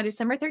message given on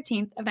December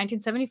 13th of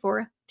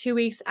 1974, 2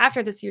 weeks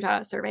after this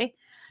Utah survey,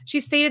 she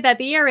stated that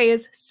the ERA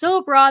is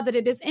so broad that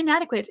it is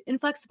inadequate,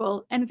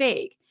 inflexible, and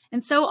vague,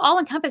 and so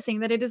all-encompassing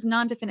that it is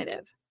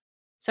non-definitive.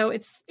 So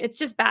it's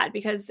just bad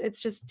because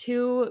it's just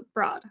too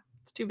broad.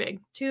 It's too vague.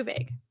 Too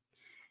vague.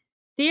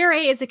 The ERA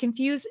is a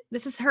confused,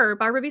 this is her,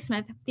 Barbara B.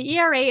 Smith, the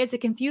ERA is a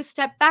confused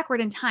step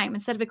backward in time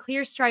instead of a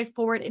clear stride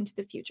forward into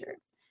the future.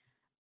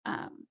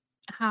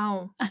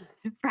 How?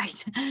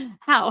 Right.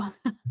 How?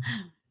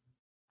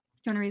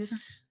 Do you want to read this one?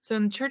 So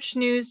in Church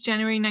News,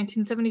 January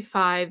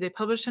 1975, they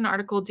published an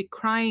article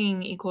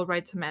decrying Equal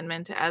Rights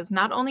Amendment as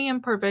not only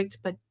imperfect,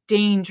 but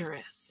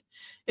dangerous.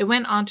 It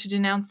went on to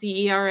denounce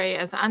the ERA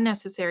as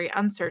unnecessary,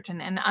 uncertain,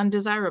 and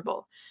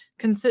undesirable,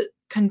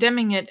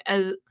 condemning it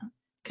as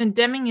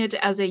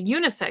a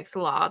unisex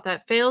law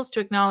that fails to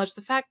acknowledge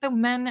the fact that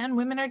men and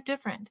women are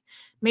different,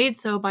 made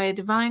so by a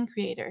divine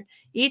creator.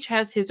 Each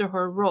has his or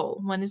her role.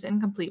 One is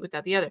incomplete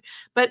without the other.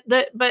 But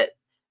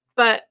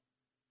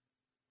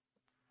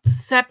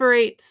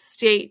separate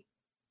state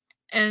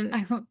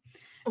and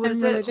what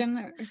is religion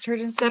or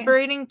church and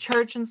separating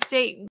church and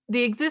state.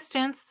 The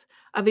existence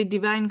of a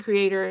divine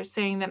creator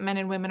saying that men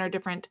and women are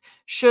different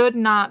should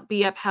not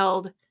be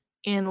upheld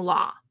in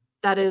law.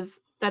 That is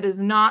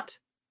not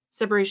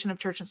separation of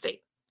church and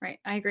state. Right.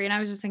 I agree. And I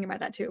was just thinking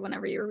about that too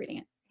whenever you were reading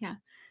it. Yeah.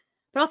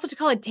 But also to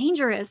call it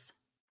dangerous.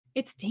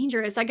 It's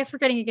dangerous. I guess we're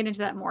getting to get into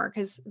that more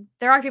because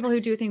there are people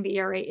who do think the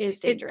ERA is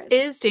dangerous. It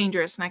is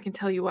dangerous. And I can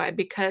tell you why.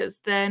 Because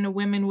then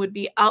women would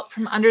be out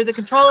from under the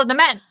control of the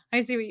men.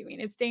 I see what you mean.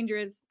 It's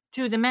dangerous.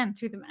 To the men.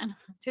 To the men.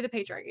 To the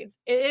patriarchies.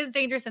 It is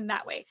dangerous in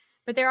that way.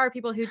 But there are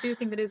people who do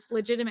think that it's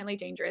legitimately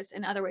dangerous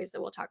in other ways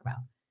that we'll talk about.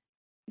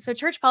 So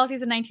church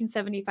policies in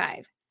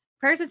 1975.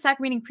 Prayers and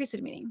sacrament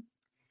priesthood meeting.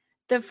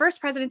 The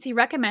first presidency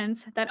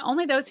recommends that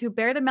only those who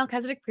bear the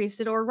Melchizedek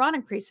priesthood or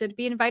Aaronic priesthood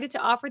be invited to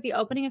offer the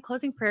opening and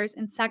closing prayers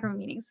in sacrament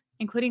meetings,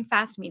 including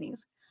fast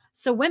meetings.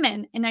 So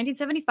women in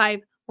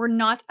 1975 were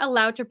not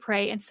allowed to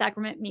pray in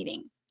sacrament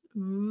meeting.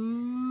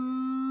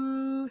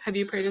 Ooh. Have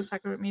you prayed in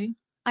sacrament meeting?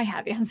 I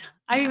have, yes.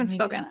 I've even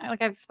spoken.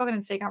 I've spoken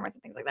in state conference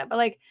and things like that. But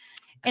like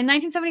in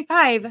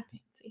 1975,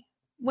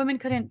 women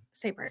couldn't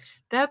say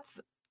prayers.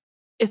 That's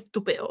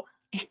estúpido.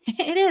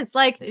 It is.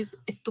 Like, it's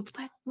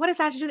estúpido. What does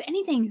that have to do with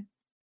anything?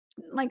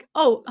 Like,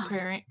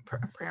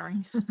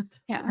 praying.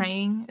 Yeah.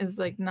 Praying is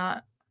like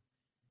not,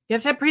 you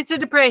have to have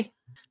priesthood to pray.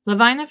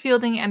 Lavina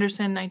Fielding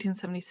Anderson,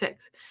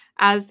 1976.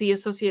 As the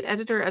associate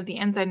editor of the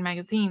Ensign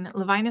magazine,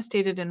 Lavina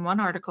stated in one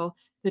article,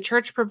 the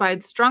church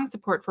provides strong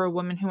support for a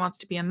woman who wants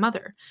to be a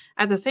mother.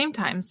 At the same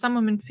time, some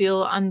women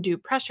feel undue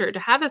pressure to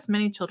have as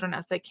many children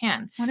as they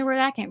can. I wonder where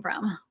that came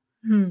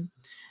from.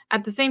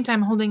 At the same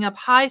time, holding up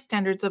high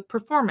standards of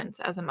performance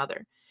as a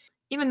mother.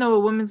 Even though a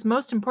woman's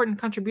most important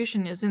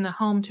contribution is in the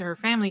home to her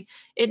family,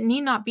 it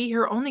need not be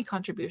her only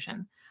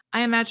contribution.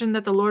 I imagine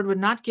that the Lord would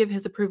not give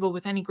his approval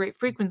with any great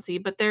frequency,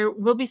 but there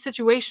will be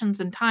situations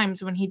and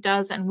times when he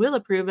does and will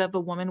approve of a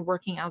woman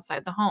working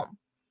outside the home.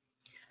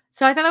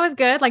 So I thought that was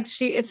good. Like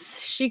she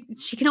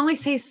can only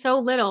say so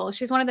little.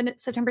 She's one of the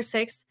September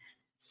 6th.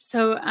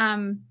 So I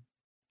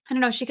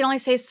don't know. She can only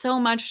say so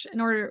much in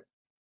order.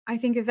 I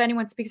think if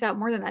anyone speaks out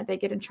more than that, they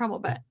get in trouble.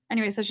 But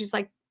anyway, so she's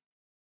like,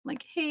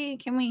 hey,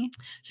 can we?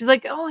 She's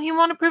like, oh, he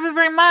won't approve it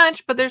very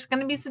much, but there's going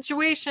to be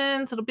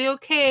situations. It'll be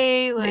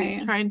okay. Like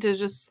right. Trying to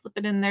just slip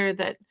it in there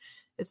that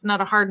it's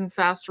not a hard and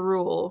fast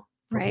rule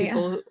for right.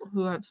 people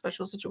who have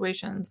special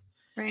situations.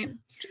 Right.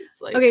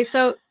 Like okay.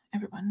 So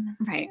everyone.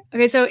 Right.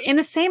 Okay. So in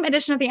the same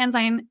edition of the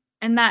Ensign,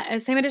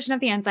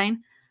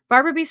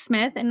 Barbara B.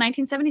 Smith in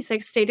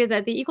 1976 stated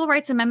that the Equal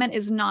Rights Amendment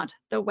is not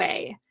the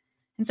way.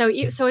 And so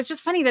it's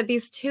just funny that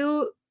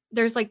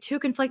there's like two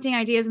conflicting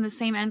ideas in the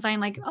same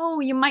Ensign. Like, oh,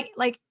 you might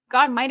like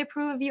God might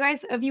approve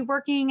of you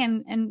working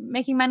and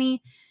making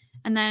money,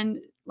 and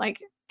then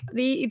like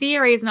the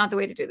ERA is not the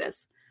way to do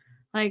this.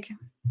 Like,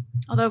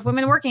 although if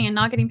women working and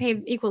not getting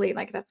paid equally,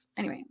 like that's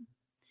anyway.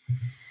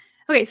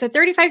 Okay, so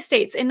 35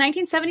 states in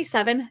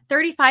 1977,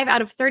 35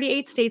 out of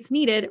 38 states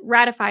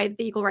ratified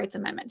the Equal Rights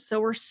Amendment. So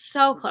we're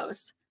so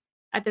close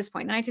at this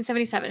point. In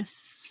 1977,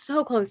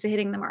 so close to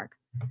hitting the mark.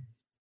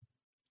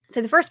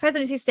 So the first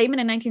presidency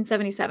statement in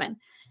 1977.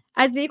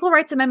 As the Equal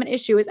Rights Amendment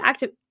issue is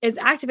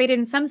activated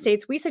in some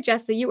states, we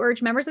suggest that you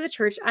urge members of the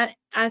church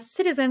as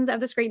citizens of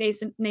this great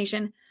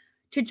nation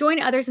to join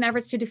others in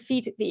efforts to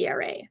defeat the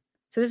ERA.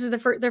 So this is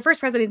their first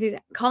presidency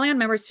calling on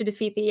members to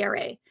defeat the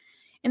ERA.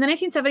 In the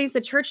 1970s,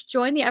 the church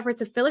joined the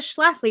efforts of Phyllis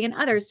Schlafly and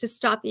others to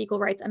stop the Equal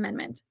Rights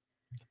Amendment.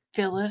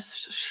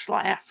 Phyllis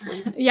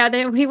Schlafly.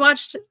 Yeah, we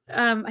watched,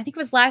 I think it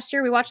was last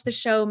year, we watched the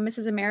show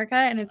Mrs. America,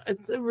 and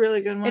it's a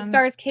really good one. It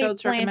stars Kate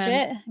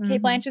Blanchett.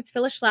 Kate Blanchett's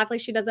Phyllis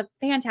Schlafly. She does a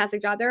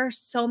fantastic job. There are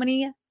so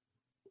many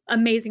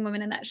amazing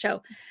women in that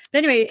show. But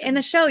anyway, in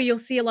the show, you'll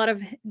see a lot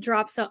of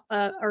drops,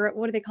 or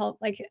what do they call it?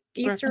 Like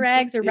Easter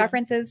eggs or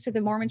references to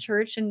the Mormon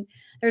church. And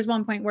there's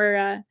one point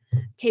where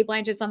Kate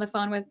Blanchett's on the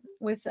phone with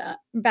with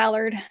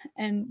Ballard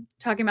and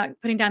talking about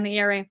putting down the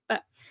ERA.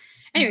 But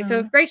anyway,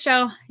 so great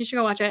show. You should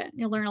go watch it.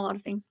 You'll learn a lot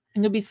of things.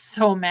 And you'll be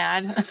so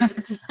mad.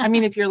 I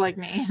mean, if you're like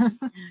me.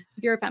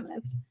 If you're a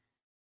feminist.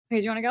 Okay,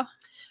 do you want to go?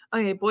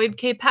 Okay, Boyd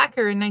K.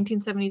 Packer in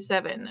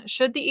 1977.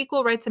 Should the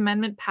Equal Rights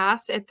Amendment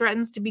pass, it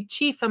threatens to be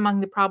chief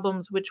among the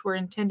problems which were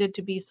intended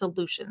to be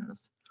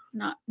solutions.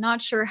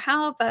 Not sure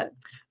how, but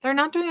they're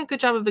not doing a good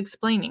job of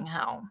explaining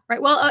how.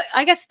 Right. Well,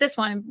 I guess this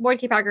one, Boyd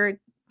K. Packer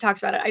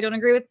talks about it. I don't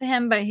agree with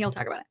him, but he'll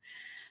talk about it.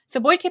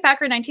 So Boyd K.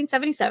 Packer in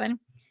 1977,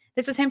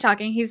 this is him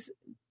talking. He's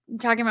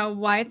talking about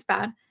why it's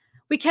bad.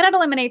 We cannot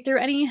eliminate through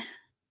any...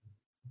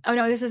 Oh,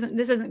 no, this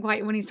isn't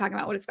quite when he's talking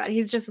about what it's bad.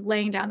 He's just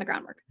laying down the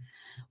groundwork.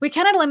 We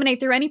cannot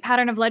eliminate through any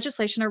pattern of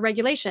legislation or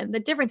regulation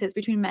the differences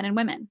between men and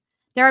women.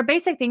 There are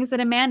basic things that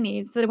a man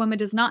needs that a woman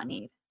does not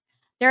need.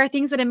 There are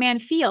things that a man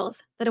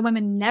feels that a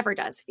woman never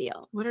does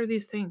feel. What are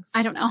these things?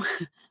 I don't know.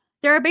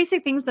 There are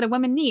basic things that a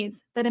woman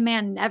needs that a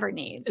man never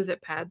needs. Is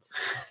it pads?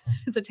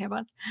 Is it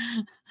tampons?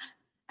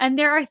 And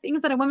there are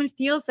things that a woman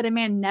feels that a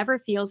man never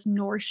feels,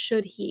 nor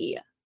should he.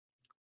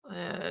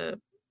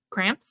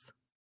 Cramps?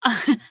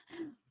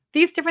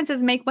 These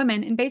differences make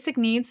women in basic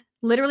needs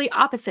literally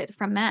opposite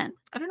from men.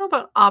 I don't know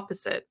about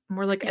opposite.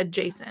 More like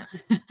adjacent.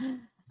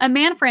 A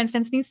man, for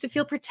instance, needs to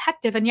feel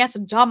protective and, yes,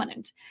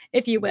 dominant,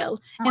 if you will,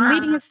 in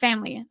leading his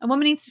family. A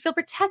woman needs to feel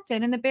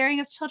protected in the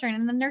bearing of children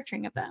and the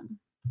nurturing of them.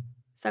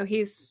 So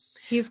he's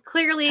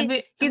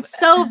clearly, he's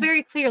so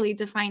very clearly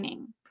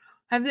defining.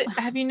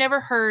 Have you never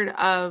heard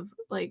of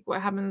like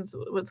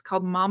what's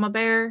called mama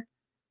bear,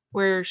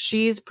 where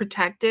she's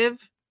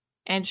protective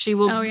and she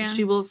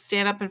will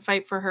stand up and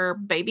fight for her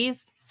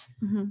babies?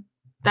 Mm-hmm.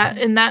 That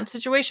in that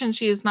situation,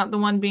 she is not the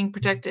one being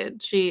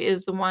protected. She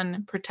is the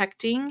one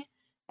protecting.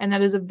 And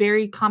that is a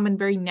very common,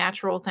 very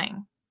natural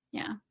thing.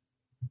 Yeah.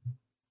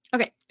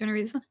 Okay. You want to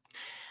read this one?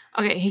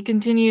 Okay. He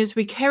continues,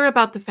 we care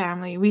about the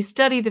family. We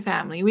study the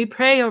family. We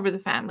pray over the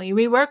family.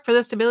 We work for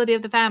the stability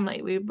of the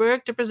family. We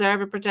work to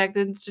preserve and protect the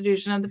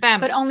institution of the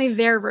family. But only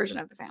their version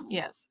of the family.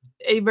 Yes.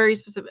 A very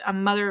specific, a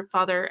mother,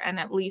 father, and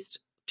at least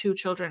 2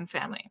 children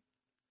family.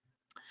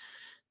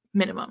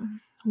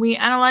 Minimum. We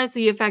analyze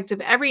the effect of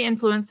every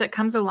influence that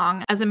comes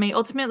along as it may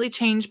ultimately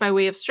change by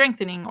way of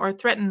strengthening or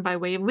threaten by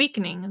way of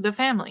weakening the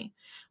family.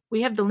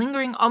 We have the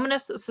lingering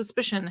ominous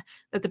suspicion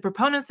that the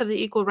proponents of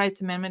the Equal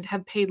Rights Amendment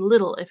have paid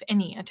little, if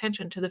any,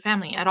 attention to the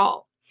family at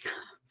all.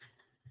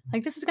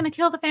 Like, this is going to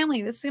kill the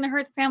family. This is going to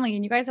hurt the family,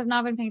 and you guys have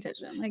not been paying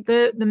attention. Like,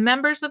 the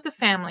members of the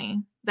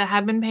family that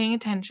have been paying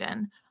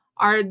attention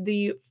are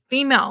the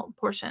female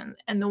portion,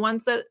 and the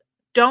ones that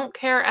don't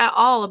care at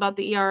all about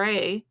the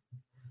ERA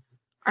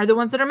are the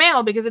ones that are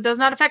male because it does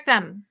not affect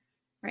them.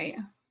 Right.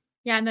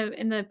 Yeah,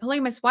 and the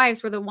polygamous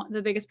wives were one of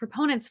the biggest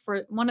proponents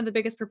for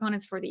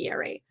the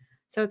ERA.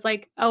 So it's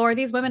like, oh, are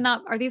these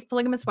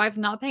polygamous wives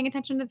not paying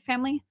attention to the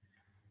family?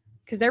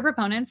 Because they're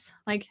proponents.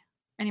 Like,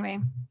 anyway.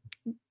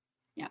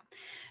 Yeah.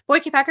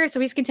 Boyd K. Packer, so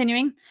he's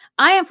continuing.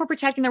 I am for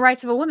protecting the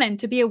rights of a woman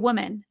to be a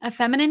woman, a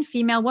feminine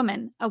female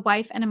woman, a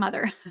wife and a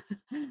mother.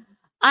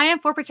 I am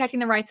for protecting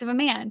the rights of a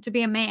man to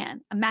be a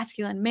man, a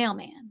masculine male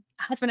man,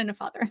 a husband and a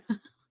father.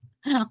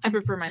 I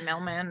prefer my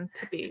mailman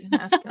to be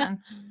masculine.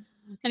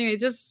 Anyway,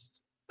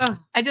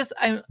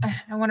 I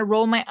want to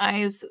roll my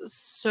eyes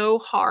so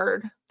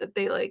hard that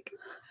they like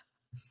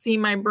see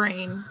my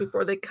brain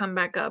before they come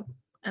back up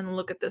and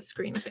look at this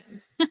screen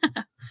again.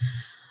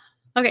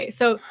 Okay,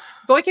 so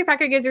Boyd K.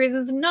 Packer gives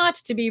reasons not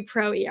to be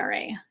pro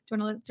ERA. Do you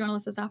want to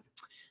list this off?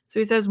 So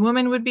he says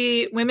women would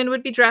be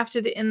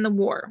drafted in the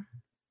war.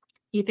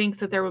 He thinks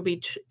that there will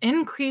be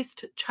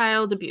increased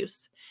child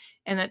abuse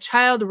and that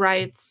child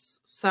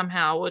rights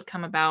somehow would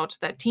come about,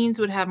 that teens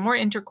would have more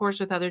intercourse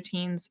with other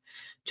teens,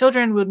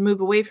 children would move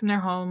away from their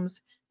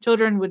homes,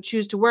 children would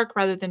choose to work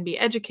rather than be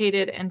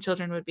educated, and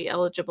children would be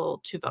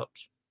eligible to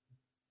vote.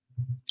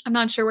 I'm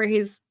not sure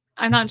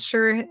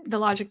the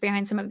logic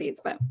behind some of these,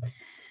 but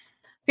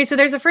okay, so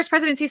there's a first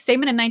presidency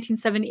statement in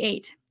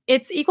 1978.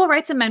 Its Equal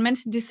Rights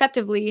Amendment's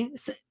deceptively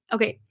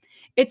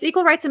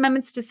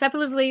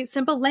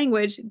simple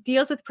language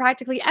deals with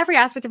practically every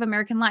aspect of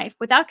American life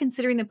without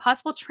considering the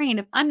possible train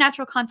of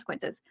unnatural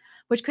consequences,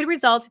 which could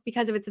result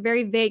because of its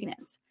very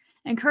vagueness.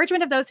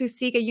 Encouragement of those who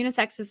seek a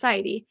unisex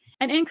society,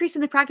 an increase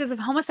in the practice of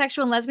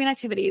homosexual and lesbian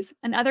activities,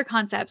 and other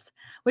concepts,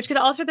 which could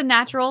alter the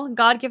natural,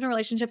 God-given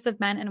relationships of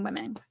men and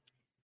women.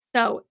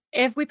 So,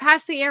 if we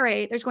pass the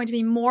ERA, there's going to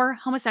be more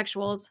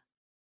homosexuals.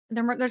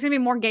 There's going to be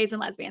more gays and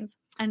lesbians.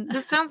 And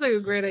this sounds like a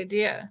great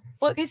idea.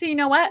 Well, okay, so you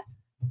know what?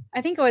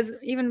 I think it was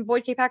even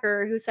Boyd K.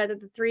 Packer who said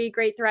that the 3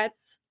 great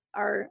threats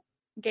are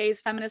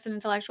gays, feminists, and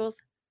intellectuals.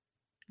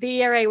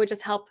 The ERA would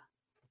just help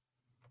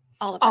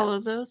all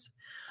of those.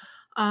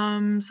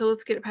 So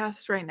let's get it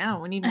passed right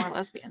now. We need more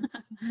lesbians.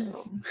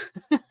 So.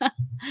 Do you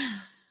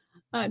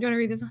want to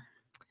read this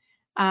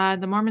one?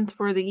 The Mormons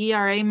for the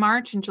ERA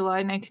march in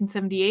July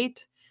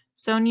 1978.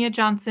 Sonia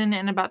Johnson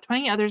and about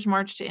 20 others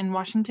marched in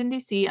Washington,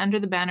 D.C. under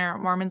the banner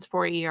Mormons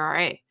for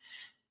ERA.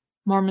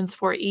 Mormons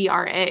for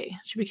ERA.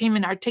 She became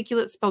an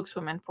articulate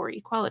spokeswoman for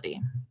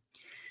equality.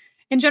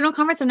 In General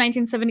Conference of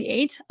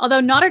 1978,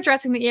 although not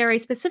addressing the ERA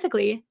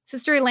specifically,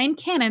 Sister Elaine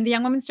Cannon, the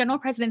Young Women's General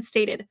President,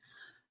 stated,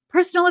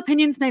 "Personal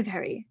opinions may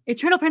vary.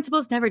 Eternal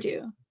principles never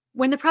do.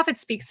 When the prophet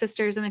speaks,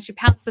 sisters," and then she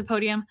pounced the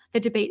podium, "the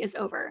debate is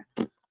over."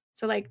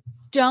 So, like,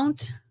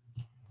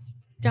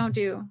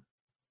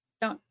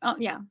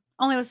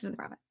 only listen to the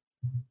prophet.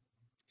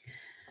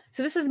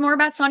 So this is more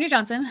about Sonia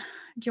Johnson.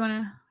 Do you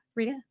want to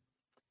read it?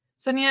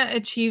 Sonia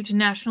achieved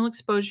national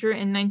exposure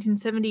in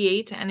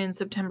 1978, and in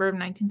September of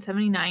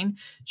 1979,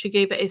 she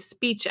gave a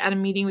speech at a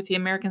meeting with the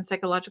American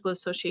Psychological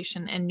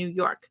Association in New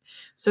York.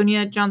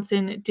 Sonia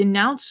Johnson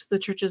denounced the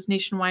church's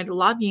nationwide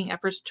lobbying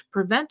efforts to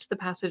prevent the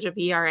passage of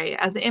ERA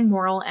as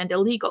immoral and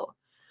illegal.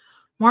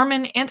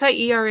 Mormon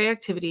anti-ERA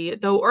activity,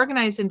 though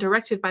organized and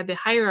directed by the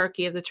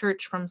hierarchy of the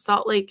church from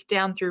Salt Lake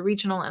down through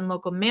regional and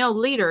local male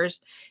leaders,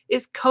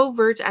 is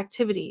covert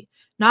activity,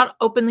 not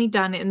openly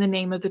done in the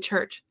name of the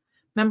church.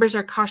 Members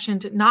are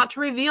cautioned not to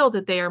reveal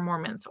that they are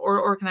Mormons or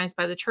organized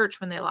by the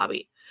church when they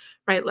lobby,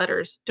 write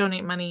letters,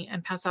 donate money,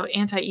 and pass out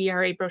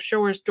anti-ERA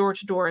brochures door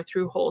to door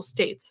through whole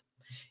states.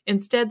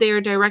 Instead, they are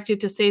directed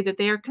to say that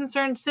they are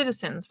concerned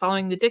citizens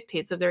following the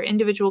dictates of their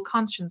individual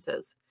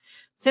consciences,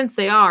 since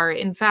they are,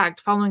 in fact,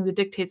 following the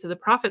dictates of the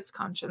prophet's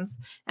conscience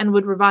and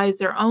would revise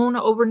their own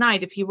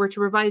overnight if he were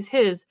to revise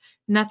his.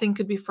 Nothing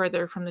could be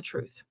further from the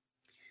truth.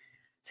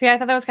 So yeah, I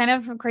thought that was kind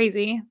of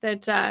crazy.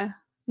 That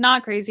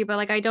not crazy, but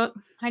like I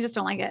just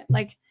don't like it.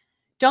 Like,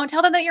 don't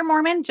tell them that you're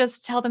Mormon.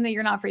 Just tell them that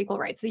you're not for equal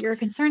rights. That you're a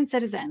concerned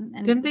citizen.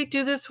 And didn't they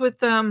do this with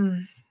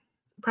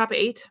Prop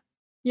 8?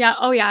 Yeah.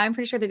 Oh yeah, I'm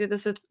pretty sure they did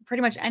this with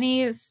pretty much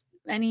any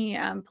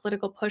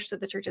political push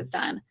that the church has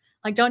done.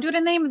 Like, don't do it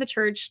in the name of the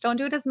church. Don't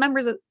do it as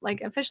members of, like,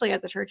 officially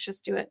as the church.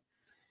 Just do it.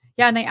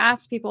 Yeah, and they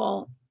asked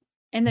people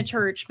in the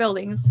church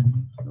buildings,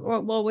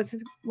 well,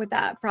 with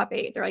that Prop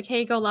 8, they're like,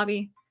 hey, go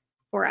lobby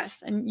for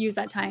us and use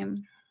that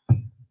time,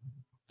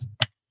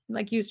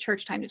 like use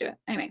church time to do it.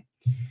 Anyway,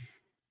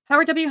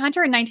 Howard W.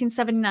 Hunter in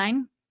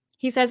 1979,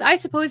 he says, "I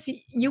suppose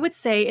you would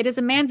say it is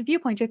a man's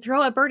viewpoint to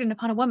throw a burden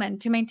upon a woman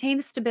to maintain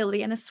the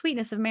stability and the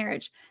sweetness of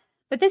marriage.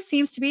 But this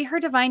seems to be her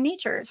divine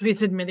nature." So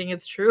he's admitting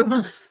it's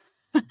true.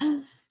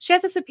 "She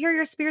has a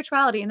superior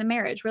spirituality in the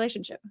marriage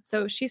relationship,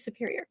 so she's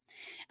superior,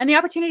 and the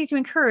opportunity to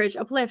encourage,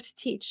 uplift,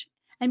 teach,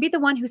 and be the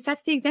one who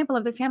sets the example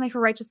of the family for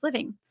righteous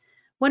living.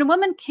 When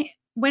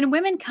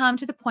women come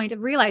to the point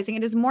of realizing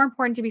it is more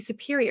important to be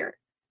superior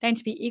than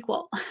to be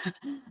equal,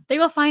 they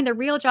will find the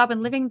real job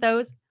in living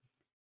those.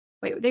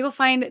 They will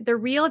find the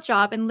real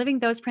job in living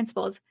those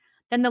principles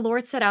than the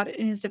Lord set out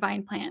in His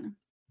divine plan."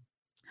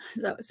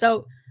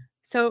 So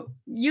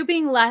you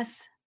being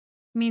less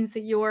means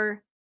that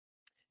you're.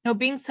 No,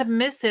 being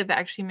submissive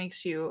actually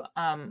makes you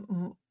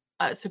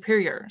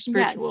superior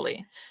spiritually.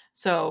 Yes.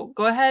 So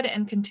go ahead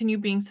and continue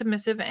being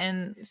submissive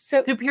and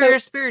superior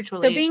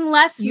spiritually. So being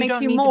less makes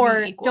you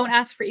more. Don't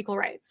ask for equal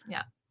rights.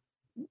 Yeah.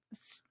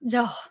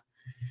 Oh.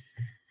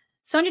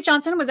 Sonia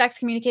Johnson was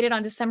excommunicated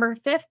on December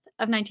 5th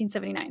of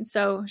 1979.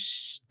 So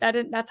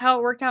that's how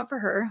it worked out for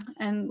her.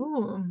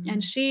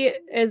 And she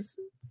is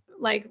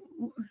like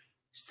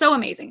so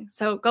amazing.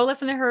 So go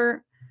listen to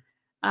her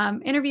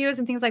interviews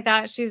and things like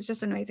that. She's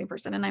just an amazing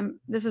person. And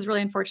this is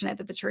really unfortunate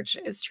that the church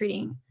is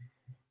treating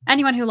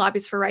anyone who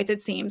lobbies for rights,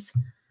 it seems,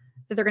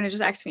 that they're going to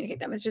just excommunicate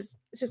them. It's just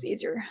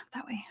easier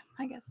that way,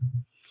 I guess.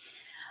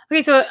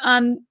 Okay. So,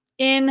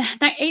 in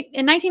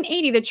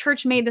 1980, the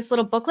church made this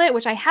little booklet,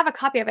 which I have a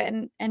copy of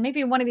it, and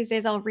maybe one of these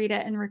days I'll read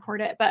it and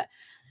record it. But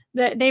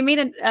they made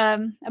a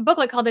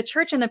booklet called "The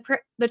Church and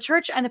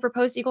the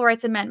Proposed Equal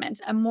Rights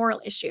Amendment: A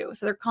Moral Issue."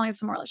 So they're calling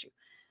this a moral issue.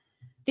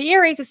 The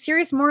ERA is a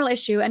serious moral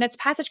issue, and its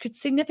passage could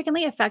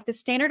significantly affect the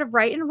standard of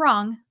right and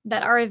wrong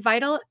that are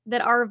vital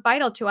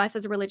to us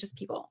as a religious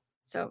people.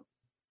 So,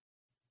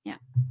 yeah.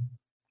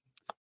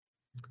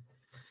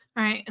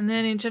 All right, and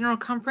then in General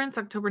Conference,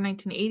 October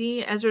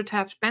 1980, Ezra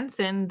Taft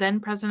Benson, then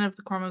president of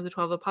the Quorum of the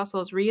 12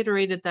 Apostles,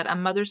 reiterated that a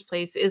mother's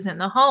place is in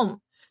the home.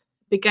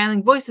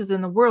 Beguiling voices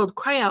in the world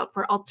cry out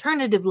for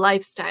alternative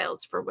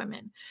lifestyles for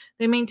women.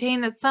 They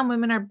maintain that some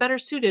women are better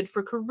suited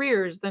for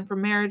careers than for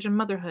marriage and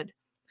motherhood.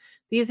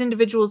 These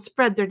individuals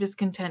spread their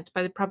discontent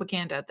by the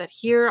propaganda that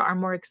here are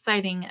more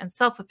exciting and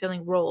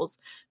self-fulfilling roles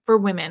for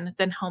women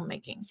than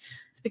homemaking.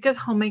 It's because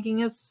homemaking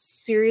is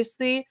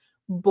seriously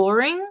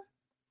boring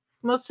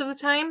most of the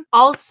time.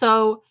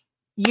 Also,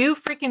 you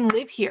freaking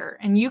live here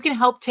and you can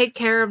help take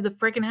care of the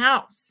freaking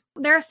house.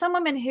 There are some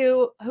women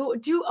who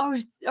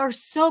are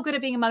so good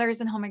at being mothers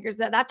and homemakers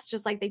that's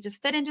just like they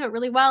just fit into it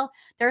really well.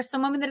 There are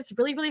some women that it's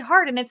really, really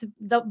hard, and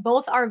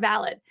both are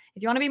valid.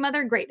 If you want to be a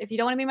mother, great. If you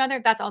don't want to be a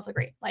mother, that's also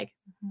great. Like,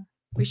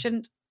 we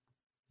shouldn't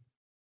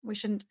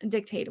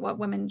dictate what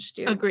women should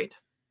do. Agreed.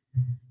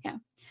 Yeah.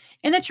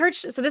 In the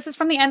church, so this is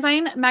from the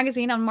Ensign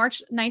magazine on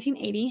March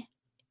 1980.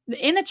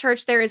 In the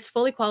church, there is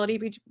full equality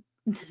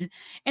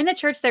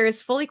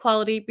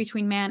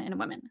between man and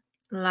woman.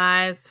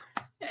 Lies.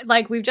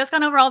 Like, we've just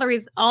gone over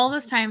all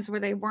those times where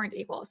they weren't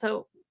equal.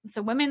 So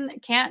women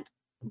can't,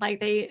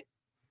 like,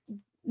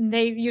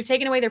 you've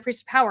taken away their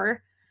priesthood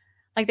power.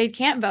 Like, they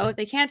can't vote.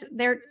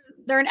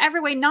 they're in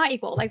every way not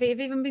equal. Like they've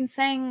even been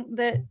saying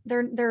that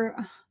they're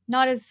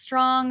not as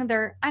strong.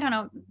 I don't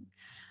know.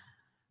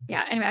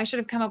 Yeah. Anyway, I should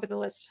have come up with a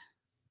list.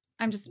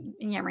 I'm just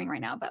yammering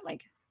right now, but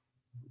like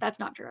that's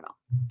not true at all.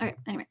 Okay.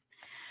 Anyway,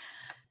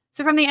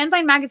 so from the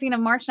Ensign magazine of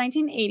March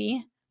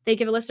 1980, they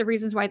give a list of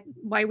reasons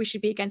why we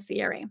should be against the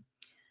ERA.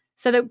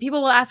 So that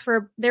people will ask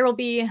there will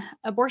be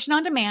abortion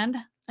on demand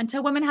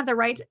until women have the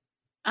right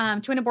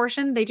to an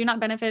abortion. They do not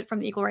benefit from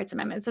the Equal Rights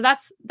Amendment. So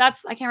that's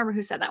I can't remember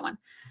who said that one.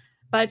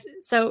 But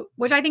so,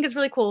 which I think is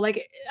really cool.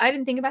 Like, I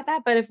didn't think about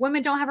that, but if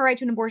women don't have a right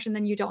to an abortion,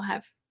 then you don't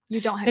have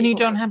then you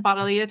don't have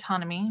bodily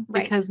autonomy,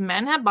 right? Because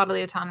men have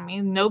bodily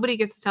autonomy. Nobody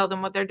gets to tell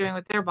them what they're doing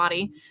with their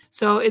body.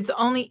 So it's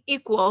only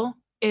equal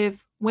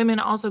if women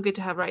also get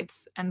to have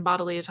rights and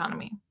bodily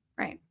autonomy.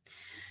 Right.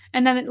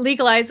 And then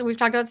legalize, we've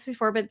talked about this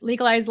before, but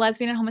legalize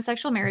lesbian and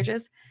homosexual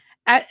marriages.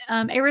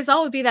 A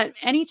result would be that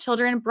any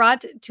children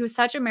brought to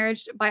such a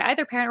marriage by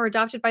either parent or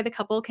adopted by the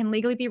couple can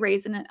legally be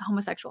raised in a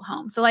homosexual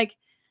home. So like,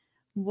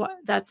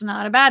 that's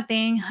not a bad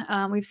thing.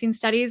 We've seen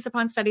studies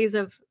upon studies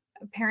of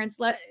parents,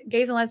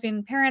 gays and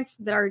lesbian parents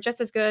that are just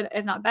as good,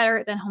 if not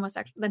better, than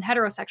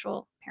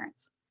heterosexual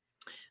parents.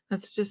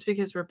 That's just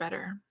because we're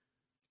better.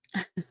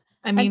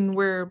 I mean,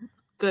 we're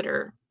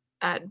gooder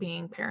at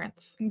being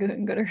parents.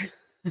 Gooder.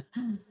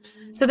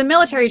 So the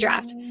military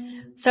draft.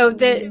 So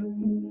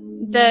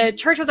the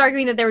church was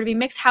arguing that there would be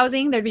mixed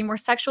housing, there'd be more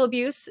sexual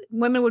abuse,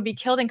 women would be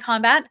killed in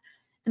combat.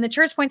 And the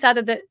church points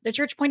out that the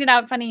church pointed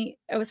out,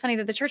 it was funny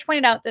that the church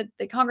pointed out that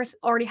the Congress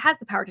already has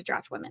the power to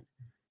draft women.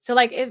 So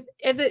like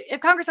if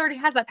Congress already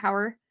has that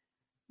power,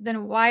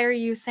 then why are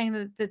you saying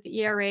that the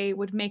ERA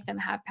would make them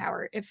have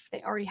power if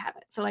they already have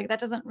it? So like that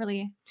doesn't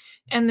really.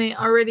 And they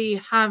already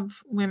have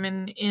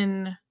women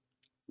in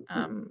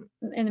the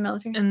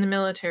military. In the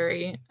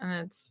military,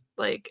 and it's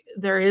like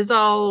there is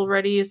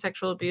already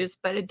sexual abuse,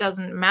 but it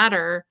doesn't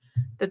matter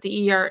that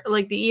the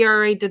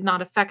ERA did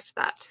not affect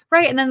that.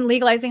 Right, and then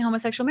legalizing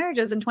homosexual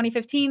marriages in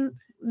 2015,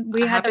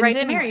 we had the right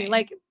to marry.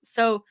 Like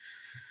so,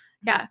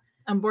 yeah.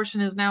 Abortion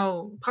is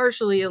now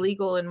partially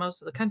illegal in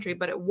most of the country,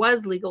 but it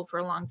was legal for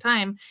a long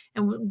time,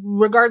 and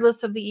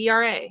regardless of the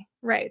ERA.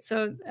 Right.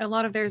 So a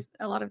lot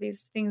of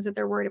these things that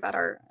they're worried about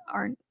are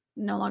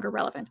no longer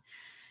relevant.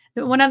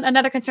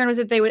 Another concern was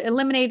that they would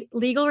eliminate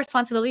legal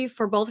responsibility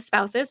for both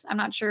spouses. I'm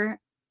not sure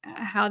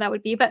how that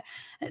would be, but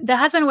the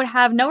husband would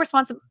have no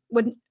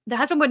the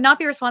husband would not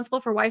be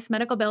responsible for wife's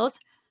medical bills.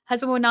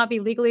 Husband would not be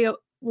legally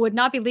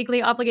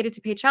obligated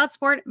to pay child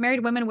support.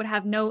 Married women would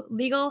have no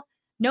legal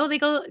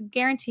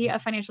guarantee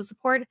of financial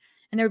support,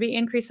 and there would be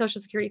increased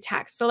Social Security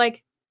tax.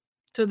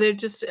 So they're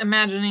just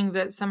imagining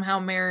that somehow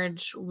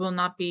marriage will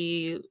not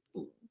be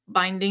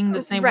binding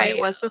the same way it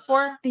was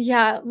before.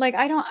 Yeah, like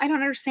I don't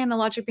understand the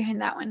logic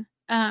behind that one.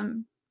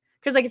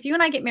 Because like if you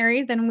and I get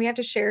married, then we have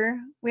to share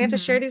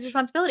these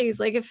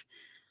responsibilities. Like if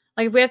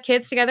we have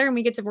kids together and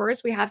we get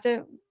divorced, we have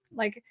to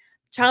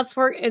child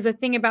support is a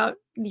thing about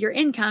your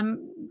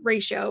income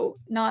ratio,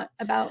 not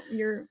about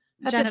your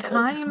genitals. At the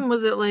time,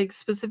 was it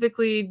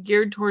specifically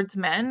geared towards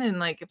men?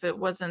 And if it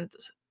wasn't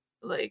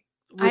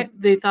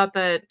they thought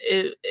that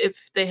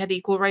if they had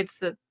equal rights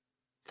that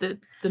the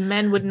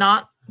men would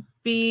not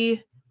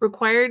be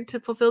required to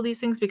fulfill these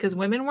things because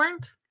women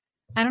weren't?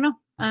 I don't know.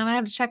 I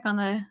have to check on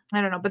the.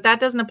 I don't know, but that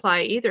doesn't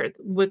apply either.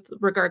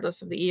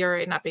 Regardless of the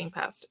ERA not being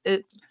passed,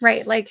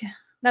 right?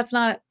 That's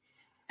not.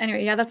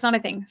 Anyway, yeah, that's not a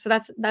thing. So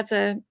that's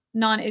a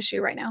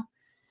non-issue right now.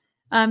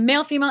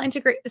 Male-female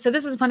integrate. So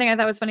this is one thing I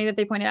thought was funny that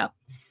they pointed out.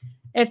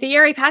 If the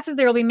ERA passes,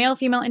 there will be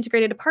male-female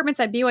integrated apartments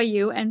at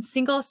BYU and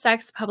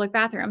single-sex public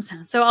bathrooms.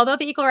 So although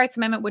the Equal Rights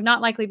Amendment would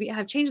not likely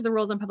have changed the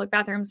rules on public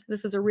bathrooms,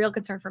 this is a real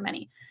concern for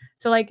many.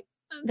 So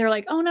they're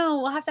like, oh no,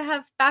 we'll have to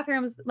have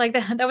bathrooms.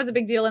 That was a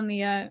big deal in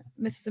the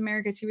Mrs.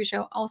 America TV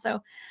show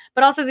also.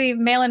 But also the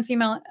male and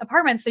female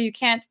apartments. So you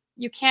can't.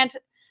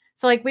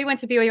 So we went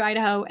to BYU,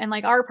 Idaho, and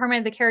our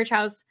apartment, the carriage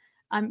house,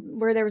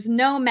 where there was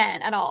no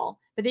men at all.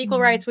 But the equal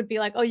rights would be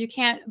oh, you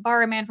can't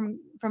bar a man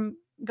from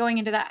going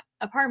into that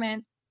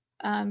apartment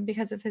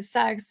because of his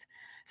sex.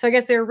 So I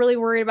guess they're really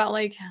worried about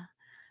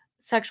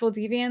sexual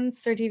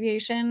deviance or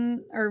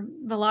deviation or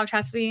the law of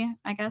chastity,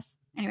 I guess.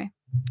 Anyway.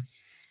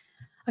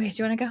 Okay, do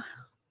you want to go?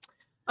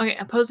 Okay,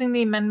 opposing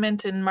the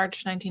amendment in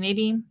March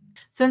 1980.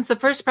 Since the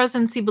first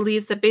presidency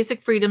believes that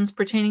basic freedoms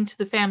pertaining to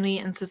the family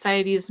and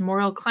society's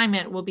moral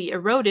climate will be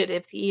eroded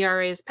if the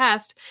ERA is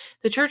passed,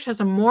 the church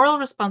has a moral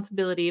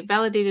responsibility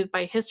validated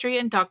by history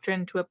and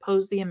doctrine to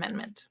oppose the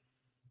amendment.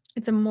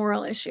 It's a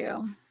moral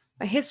issue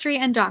by history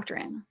and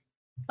doctrine.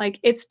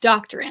 It's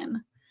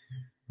doctrine.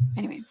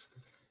 Anyway,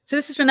 so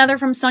this is another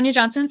from Sonia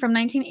Johnson from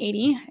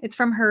 1980. It's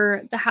from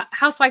her The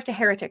Housewife to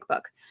Heretic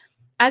book.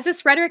 As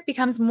this rhetoric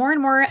becomes more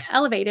and more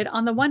elevated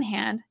on the one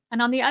hand,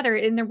 and on the other,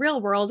 in the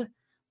real world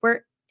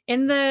where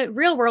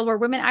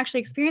women actually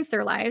experience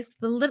their lives,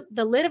 the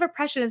lid of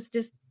oppression is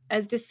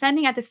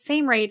descending at the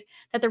same rate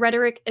that the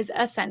rhetoric is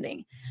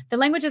ascending. The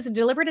language is a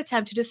deliberate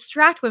attempt to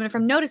distract women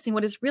from noticing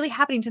what is really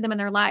happening to them in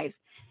their lives.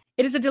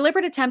 It is a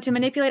deliberate attempt to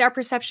manipulate our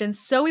perceptions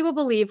so we will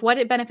believe what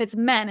it benefits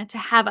men to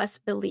have us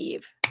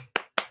believe.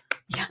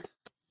 Yeah.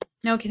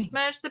 No kidding.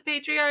 Smash the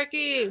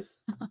patriarchy.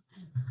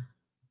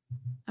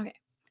 Okay.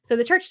 So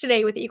the church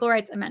today with the Equal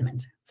Rights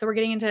Amendment. So we're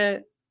getting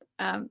into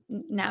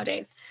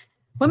nowadays.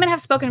 Women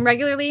have spoken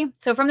regularly.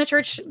 So from the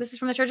church, this is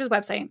from the church's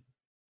website.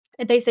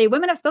 They say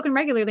women have spoken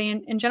regularly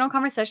in general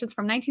conference sessions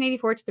from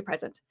 1984 to the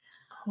present.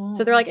 Oh.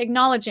 So they're like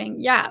acknowledging,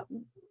 yeah,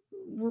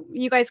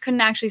 you guys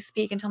couldn't actually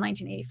speak until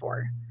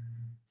 1984.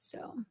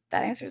 So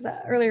that answers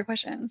that earlier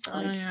question. So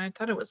yeah, I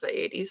thought it was the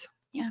 80s.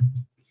 Yeah.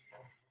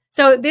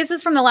 So this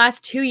is from the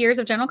last 2 years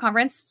of general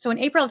conference. So in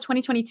April of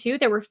 2022,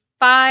 there were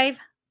 5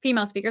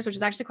 female speakers, which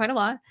is actually quite a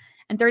lot,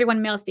 and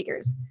 31 male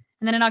speakers.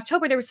 And then in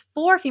October, there was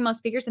 4 female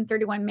speakers and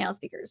 31 male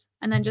speakers.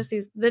 And then just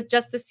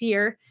this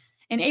year,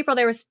 in April,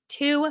 there was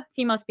 2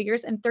 female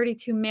speakers and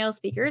 32 male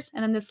speakers.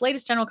 And then this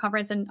latest general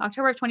conference in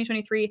October of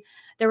 2023,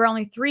 there were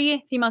only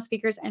 3 female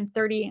speakers and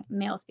 30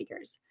 male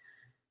speakers.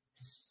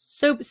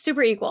 So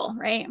super equal,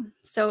 right?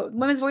 So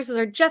women's voices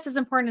are just as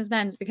important as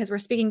men's because we're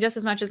speaking just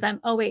as much as them.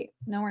 Oh, wait,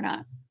 no, we're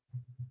not.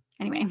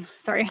 Anyway,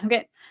 sorry, I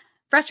get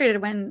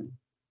frustrated when,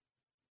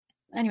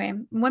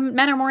 men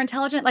are more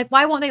intelligent. Like,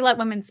 why won't they let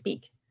women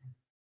speak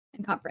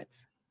in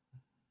conference?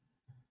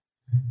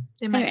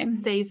 They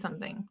might say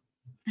something.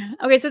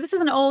 Okay, so this is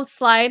an old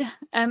slide.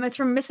 It's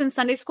from Miss in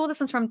Sunday School. This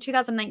one's from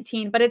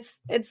 2019, but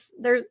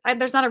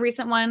there's not a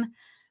recent one,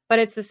 but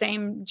it's the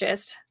same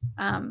gist.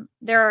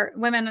 There are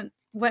women.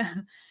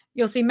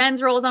 You'll see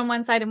men's roles on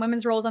one side and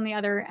women's roles on the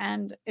other,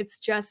 and it's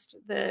just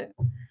the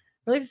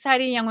Relief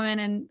Society, young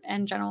women,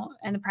 and general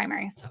and the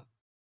primary. So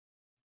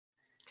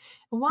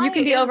you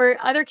can be over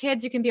other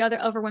kids, you can be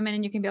over women,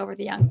 and you can be over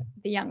the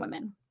young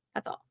women.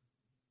 That's all.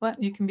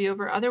 What? You can be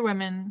over other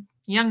women,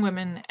 young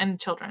women, and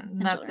children.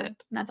 And that's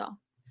it. That's all.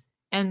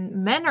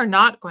 And men are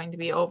not going to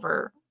be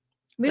over.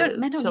 Men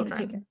don't need to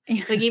take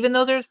it. Like, even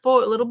though there's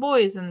little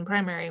boys in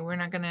primary, we're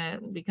not going to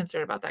be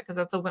concerned about that because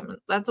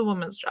that's a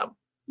woman's job.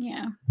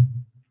 Yeah.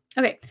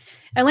 Okay.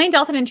 Elaine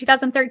Dalton in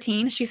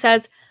 2013, she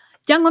says,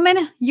 "Young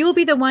women, you will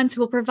be the ones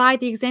who will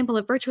provide the example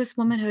of virtuous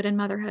womanhood and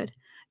motherhood.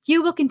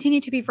 You will continue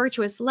to be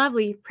virtuous,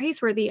 lovely,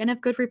 praiseworthy, and of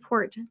good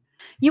report.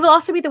 You will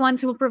also be the ones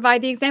who will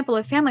provide the example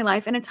of family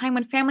life in a time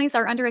when families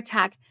are under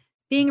attack,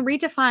 being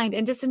redefined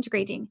and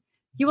disintegrating.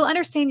 You will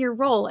understand your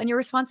role and your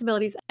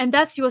responsibilities, and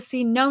thus you will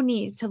see no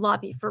need to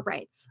lobby for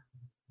rights."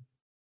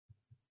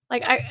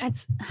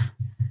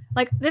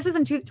 This is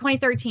in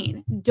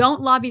 2013.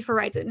 Don't lobby for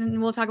rights.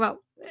 And we'll talk about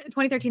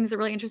 2013 is a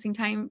really interesting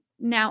time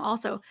now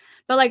also.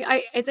 But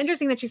it's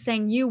interesting that she's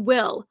saying you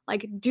will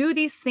do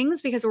these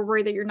things because we're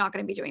worried that you're not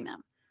going to be doing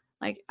them.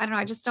 I don't know.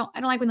 I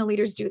don't like when the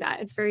leaders do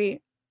that. It's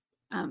very,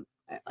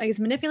 is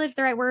manipulative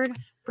the right word?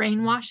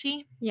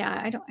 Brainwashy. Yeah.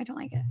 I don't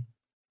like it.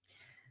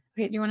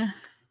 Okay. Do you want to?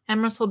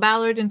 M. Russell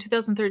Ballard in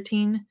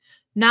 2013.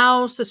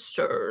 "Now,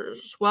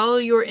 sisters, while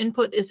your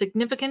input is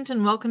significant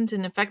and welcomed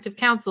in effective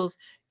councils,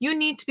 you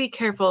need to be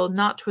careful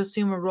not to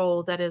assume a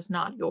role that is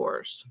not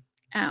yours."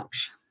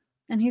 Ouch.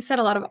 And he said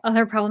a lot of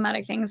other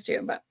problematic things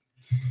too.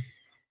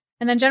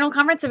 And then General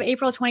Conference of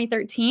April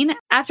 2013.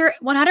 After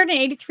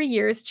 183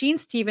 years, Jean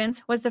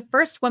Stevens was the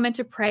first woman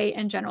to pray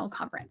in General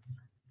Conference.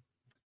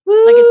 Woo!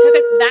 It took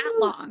us that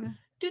long.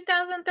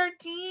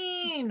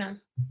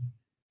 2013.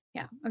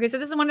 Yeah. Okay. So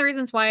this is one of the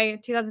reasons why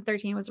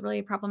 2013 was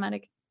really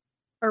problematic,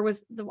 or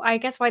was why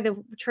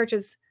the church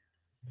is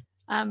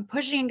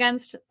pushing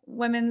against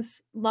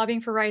women's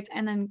lobbying for rights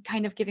and then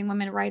kind of giving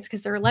women rights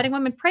because they're letting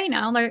women pray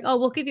now. Like, oh,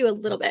 we'll give you a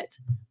little bit.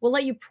 We'll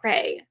let you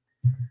pray.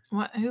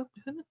 What?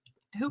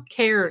 Who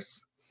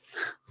cares?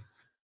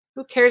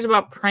 Who cares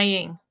about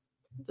praying?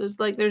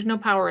 There's no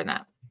power in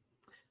that.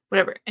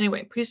 Whatever.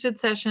 Anyway, priesthood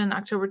session,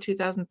 October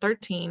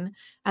 2013,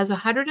 as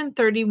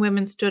 130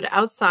 women stood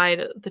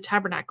outside the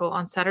tabernacle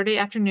on Saturday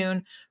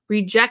afternoon,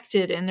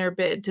 rejected in their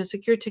bid to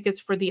secure tickets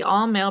for the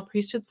all-male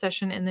priesthood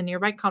session in the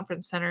nearby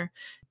conference center.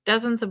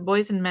 Dozens of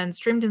boys and men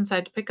streamed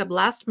inside to pick up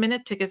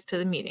last-minute tickets to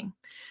the meeting.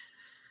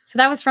 So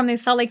that was from the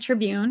Salt Lake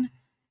Tribune.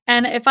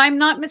 And if I'm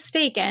not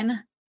mistaken,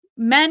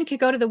 men could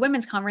go to the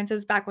women's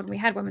conferences back when we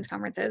had women's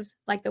conferences,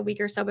 like the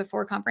week or so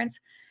before conference.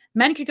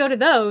 Men could go to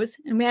those,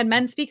 and we had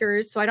men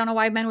speakers. So I don't know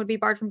why men would be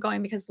barred from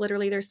going because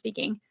literally they're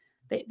speaking.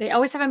 They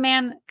always have a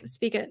man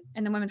speak it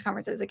in the women's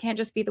conferences. It can't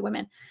just be the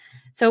women.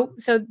 So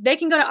they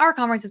can go to our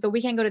conferences, but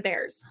we can't go to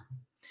theirs.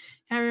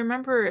 I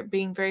remember it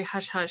being very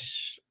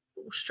hush-hush,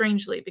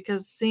 strangely,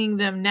 because seeing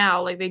them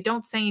now, they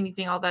don't say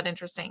anything all that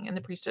interesting in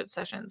the priesthood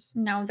sessions.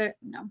 No.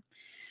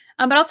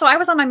 But also, I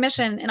was on my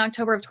mission in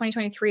October of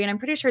 2023, and I'm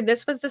pretty sure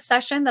this was the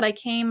session that I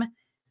came.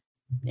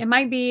 It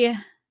might be.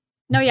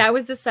 No, yeah, it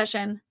was this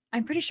session.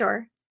 I'm pretty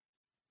sure.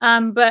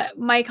 But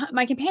my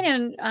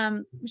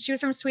companion, she was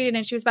from Sweden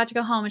and she was about to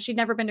go home and she'd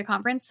never been to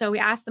conference. So we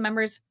asked the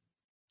members,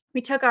 we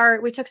took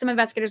some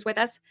investigators with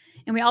us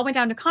and we all went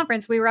down to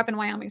conference. We were up in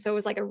Wyoming. So it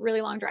was a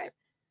really long drive.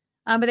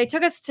 But they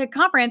took us to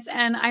conference.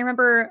 And I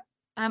remember,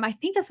 I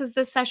think this was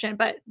this session,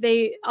 but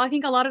I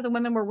think a lot of the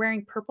women were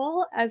wearing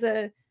purple as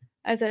a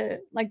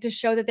to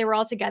show that they were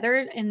all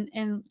together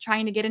and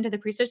trying to get into the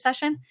priesthood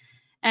session.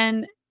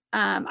 And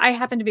I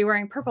happened to be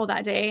wearing purple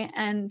that day,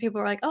 and people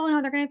were like, "Oh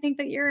no, they're gonna think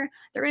you're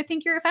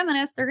a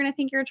feminist. They're gonna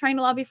think you're trying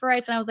to lobby for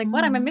rights." And I was like,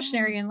 "What? I'm a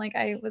missionary." And like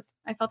I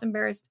felt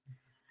embarrassed,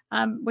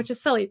 which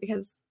is silly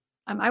because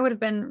I would have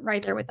been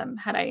right there with them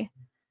had I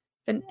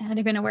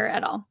been aware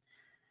at all.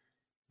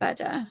 But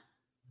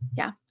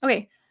yeah,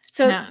 okay.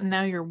 So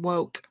now you're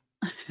woke.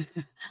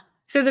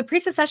 So the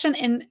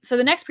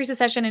next priestess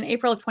session in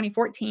April of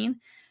 2014,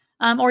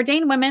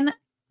 ordained women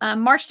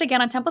marched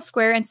again on Temple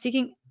Square and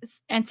seeking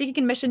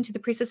admission to the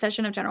priestess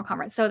session of General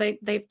Conference. So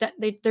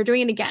they're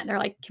doing it again. They're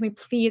like, can we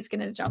please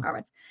get into General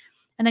Conference?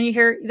 And then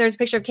there's a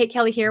picture of Kate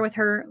Kelly here with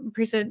her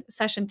priestess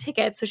session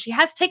tickets. So she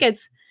has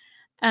tickets,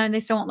 and they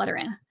still won't let her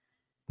in.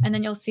 And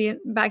then you'll see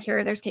back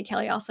here, there's Kate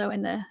Kelly also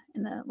in the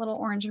little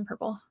orange and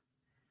purple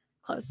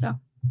clothes. So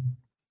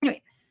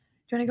anyway,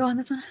 do you want to go on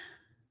this one?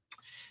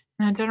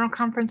 General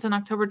Conference in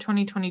October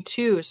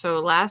 2022. So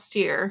last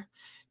year,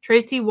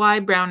 Tracy Y.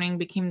 Browning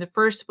became the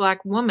first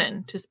Black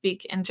woman to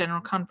speak in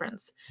General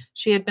Conference.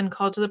 She had been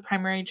called to the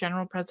primary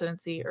general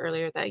presidency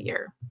earlier that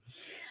year.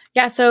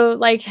 Yeah, so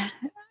like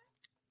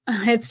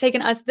it's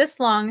taken us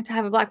this long to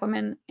have a Black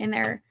woman in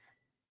there.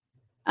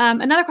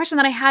 Another question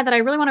that I had that I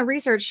really want to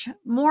research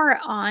more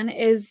on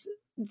is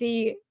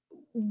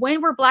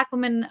when were Black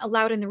women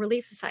allowed in the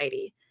Relief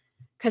Society?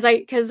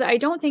 Because I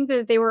don't think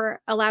that they were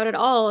allowed at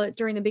all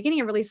during the beginning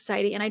of Relief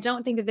Society, and I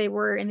don't think that they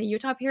were in the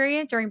Utah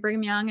period during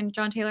Brigham Young and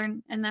John Taylor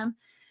and them.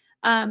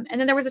 And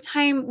then there was a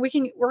time we're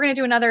going to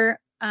do another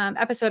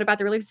episode about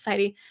the Relief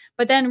Society,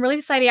 but then Relief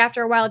Society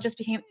after a while just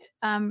became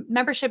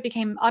membership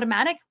became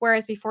automatic,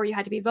 whereas before you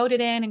had to be voted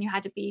in and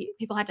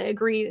people had to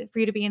agree for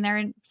you to be in there,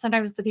 and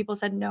sometimes the people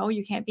said no,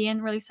 you can't be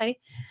in Relief Society.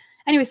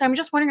 Anyway, so I'm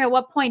just wondering at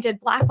what point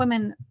did Black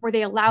women were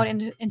they allowed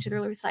into the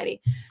Relief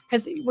Society?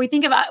 Because we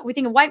think of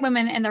white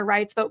women and their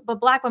rights, but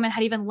Black women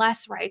had even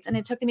less rights, and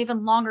it took them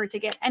even longer to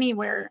get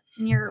anywhere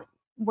near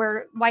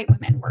where white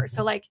women were.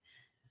 So like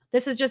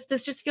this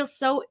just feels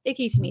so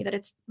icky to me that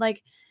it's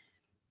like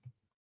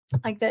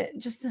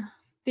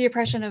the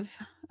oppression of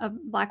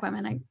Black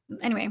women.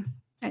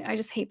 I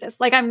just hate this.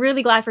 Like, I'm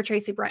really glad for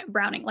Tracy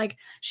Browning. Like,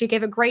 she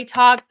gave a great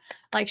talk.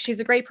 Like, she's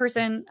a great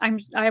person.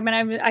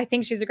 I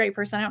think she's a great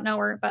person. I don't know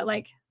her, but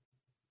like,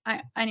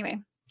 anyway.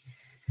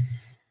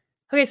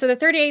 Okay, so the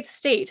 38th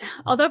state.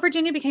 Although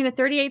Virginia became the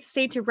 38th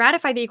state to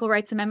ratify the Equal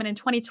Rights Amendment in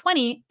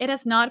 2020, it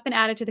has not been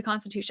added to the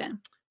Constitution.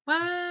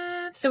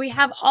 What? So we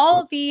have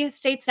all the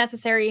states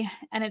necessary,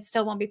 and it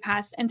still won't be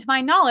passed. And to my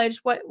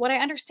knowledge, what I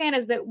understand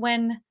is that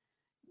when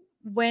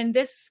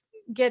this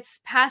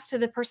gets passed to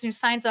the person who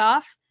signs it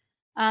off,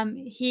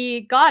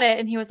 he got it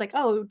and he was like,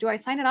 oh, do I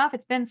sign it off?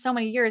 It's been so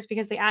many years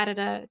because they added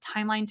a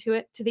timeline to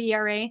it, to the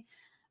ERA.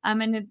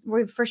 And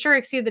we've for sure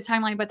exceeded the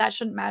timeline, but that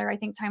shouldn't matter. I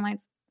think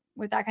timelines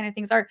with that kind of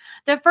things are.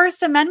 The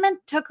First Amendment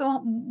took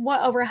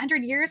over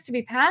 100 years to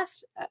be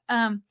passed.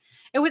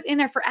 It was in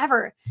there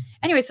forever.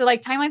 Anyway, so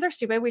like timelines are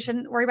stupid. We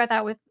shouldn't worry about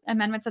that with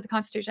amendments of the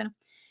Constitution.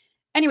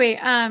 Anyway,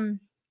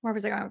 where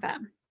was I going with that?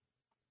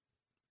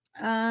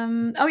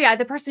 Oh yeah,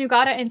 the person who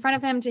got it in front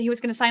of him, he was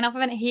going to sign off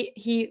of it.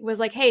 He was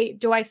like, hey,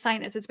 do I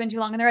sign this? It's been too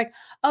long. And they're like,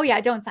 oh yeah,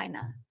 don't sign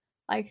that.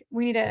 Like,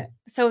 we need to,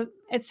 so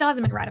it still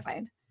hasn't been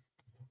ratified.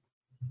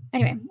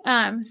 Anyway,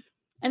 and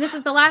this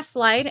is the last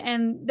slide,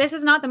 and this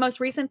is not the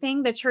most recent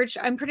thing. The church,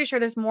 I'm pretty sure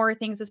there's more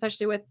things,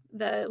 especially with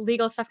the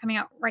legal stuff coming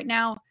out right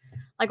now,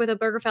 like with the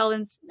Obergefell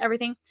and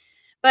everything.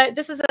 But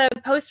this is a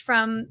post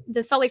from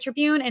the Salt Lake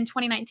Tribune in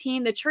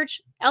 2019. The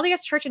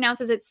LDS Church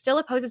announces it still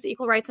opposes the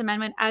Equal Rights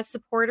Amendment as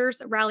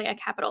supporters rally at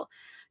Capitol.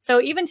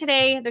 So even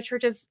today, the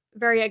church is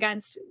very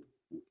against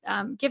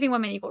giving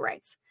women equal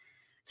rights.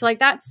 So like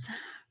that's,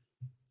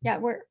 yeah,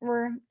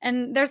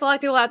 and there's a lot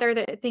of people out there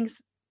that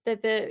thinks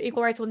that the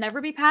equal rights will never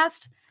be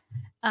passed.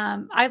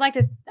 I'd like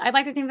to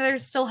think that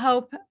there's still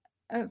hope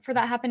for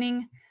that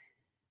happening.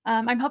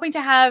 I'm hoping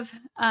to have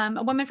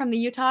a woman from the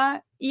Utah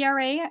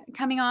ERA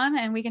coming on,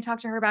 and we can talk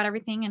to her about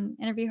everything and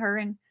interview her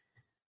and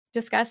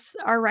discuss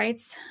our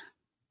rights.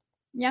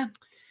 Yeah.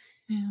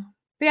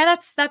 But yeah,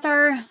 that's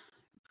our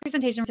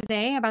presentation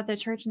today about the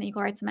church and the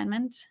Equal Rights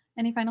Amendment.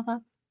 Any final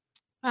thoughts?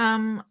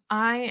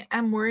 I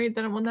am worried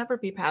that it will never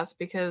be passed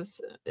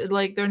because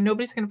like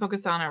nobody's going to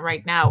focus on it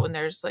right now when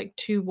there's like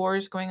 2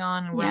 wars going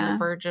on and we're on the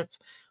verge of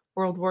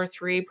World War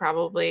III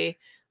probably.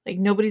 Like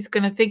nobody's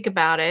going to think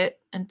about it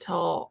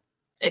until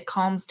it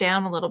calms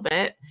down a little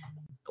bit,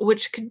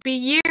 which could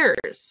be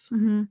years.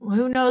 Mm-hmm.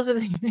 Who knows if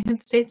the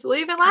United States will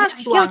even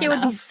last long enough. It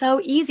would be so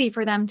easy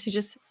for them to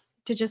just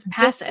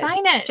pass it.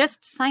 Sign it.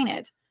 Just sign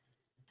it.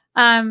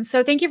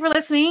 So thank you for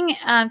listening.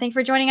 Thank you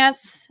for joining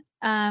us.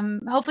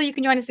 Hopefully you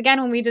can join us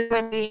again when we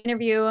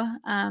interview.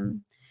 Her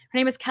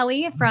name is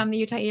Kelly from the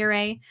Utah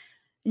ERA, and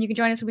you can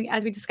join us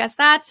as we discuss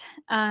that.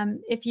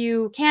 If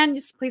you can,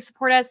 just please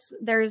support us.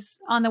 There's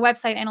on the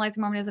website,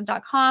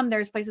 analyzingmormonism.com.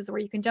 There's places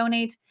where you can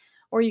donate,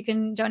 or you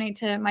can donate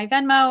to my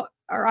Venmo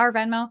or our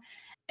Venmo.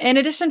 In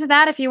addition to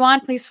that, if you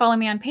want, please follow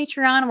me on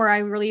Patreon, where I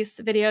release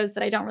videos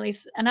that I don't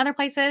release in other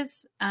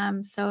places.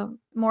 So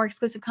more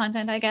exclusive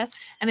content, I guess.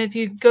 And if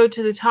you go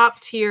to the top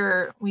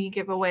tier, we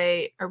give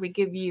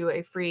you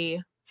a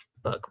free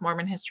book,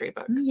 Mormon history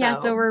book.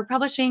 Yeah, so we're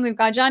publishing. We've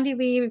got John D.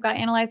 Lee. We've got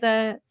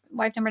Annalisa,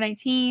 wife number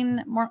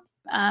 19.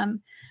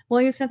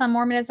 William Smith on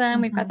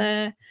Mormonism. We've got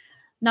the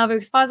Nauvoo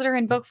Expositor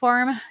in book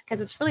form because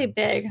it's really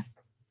big.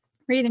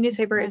 Reading the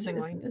newspaper is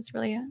really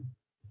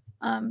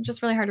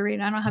just really hard to read.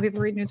 I don't know how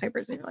people read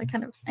newspapers. They're like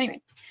kind of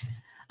anyway.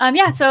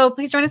 Yeah, so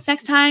please join us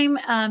next time.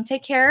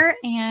 Take care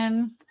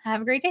and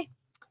have a great day.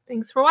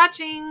 Thanks for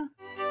watching.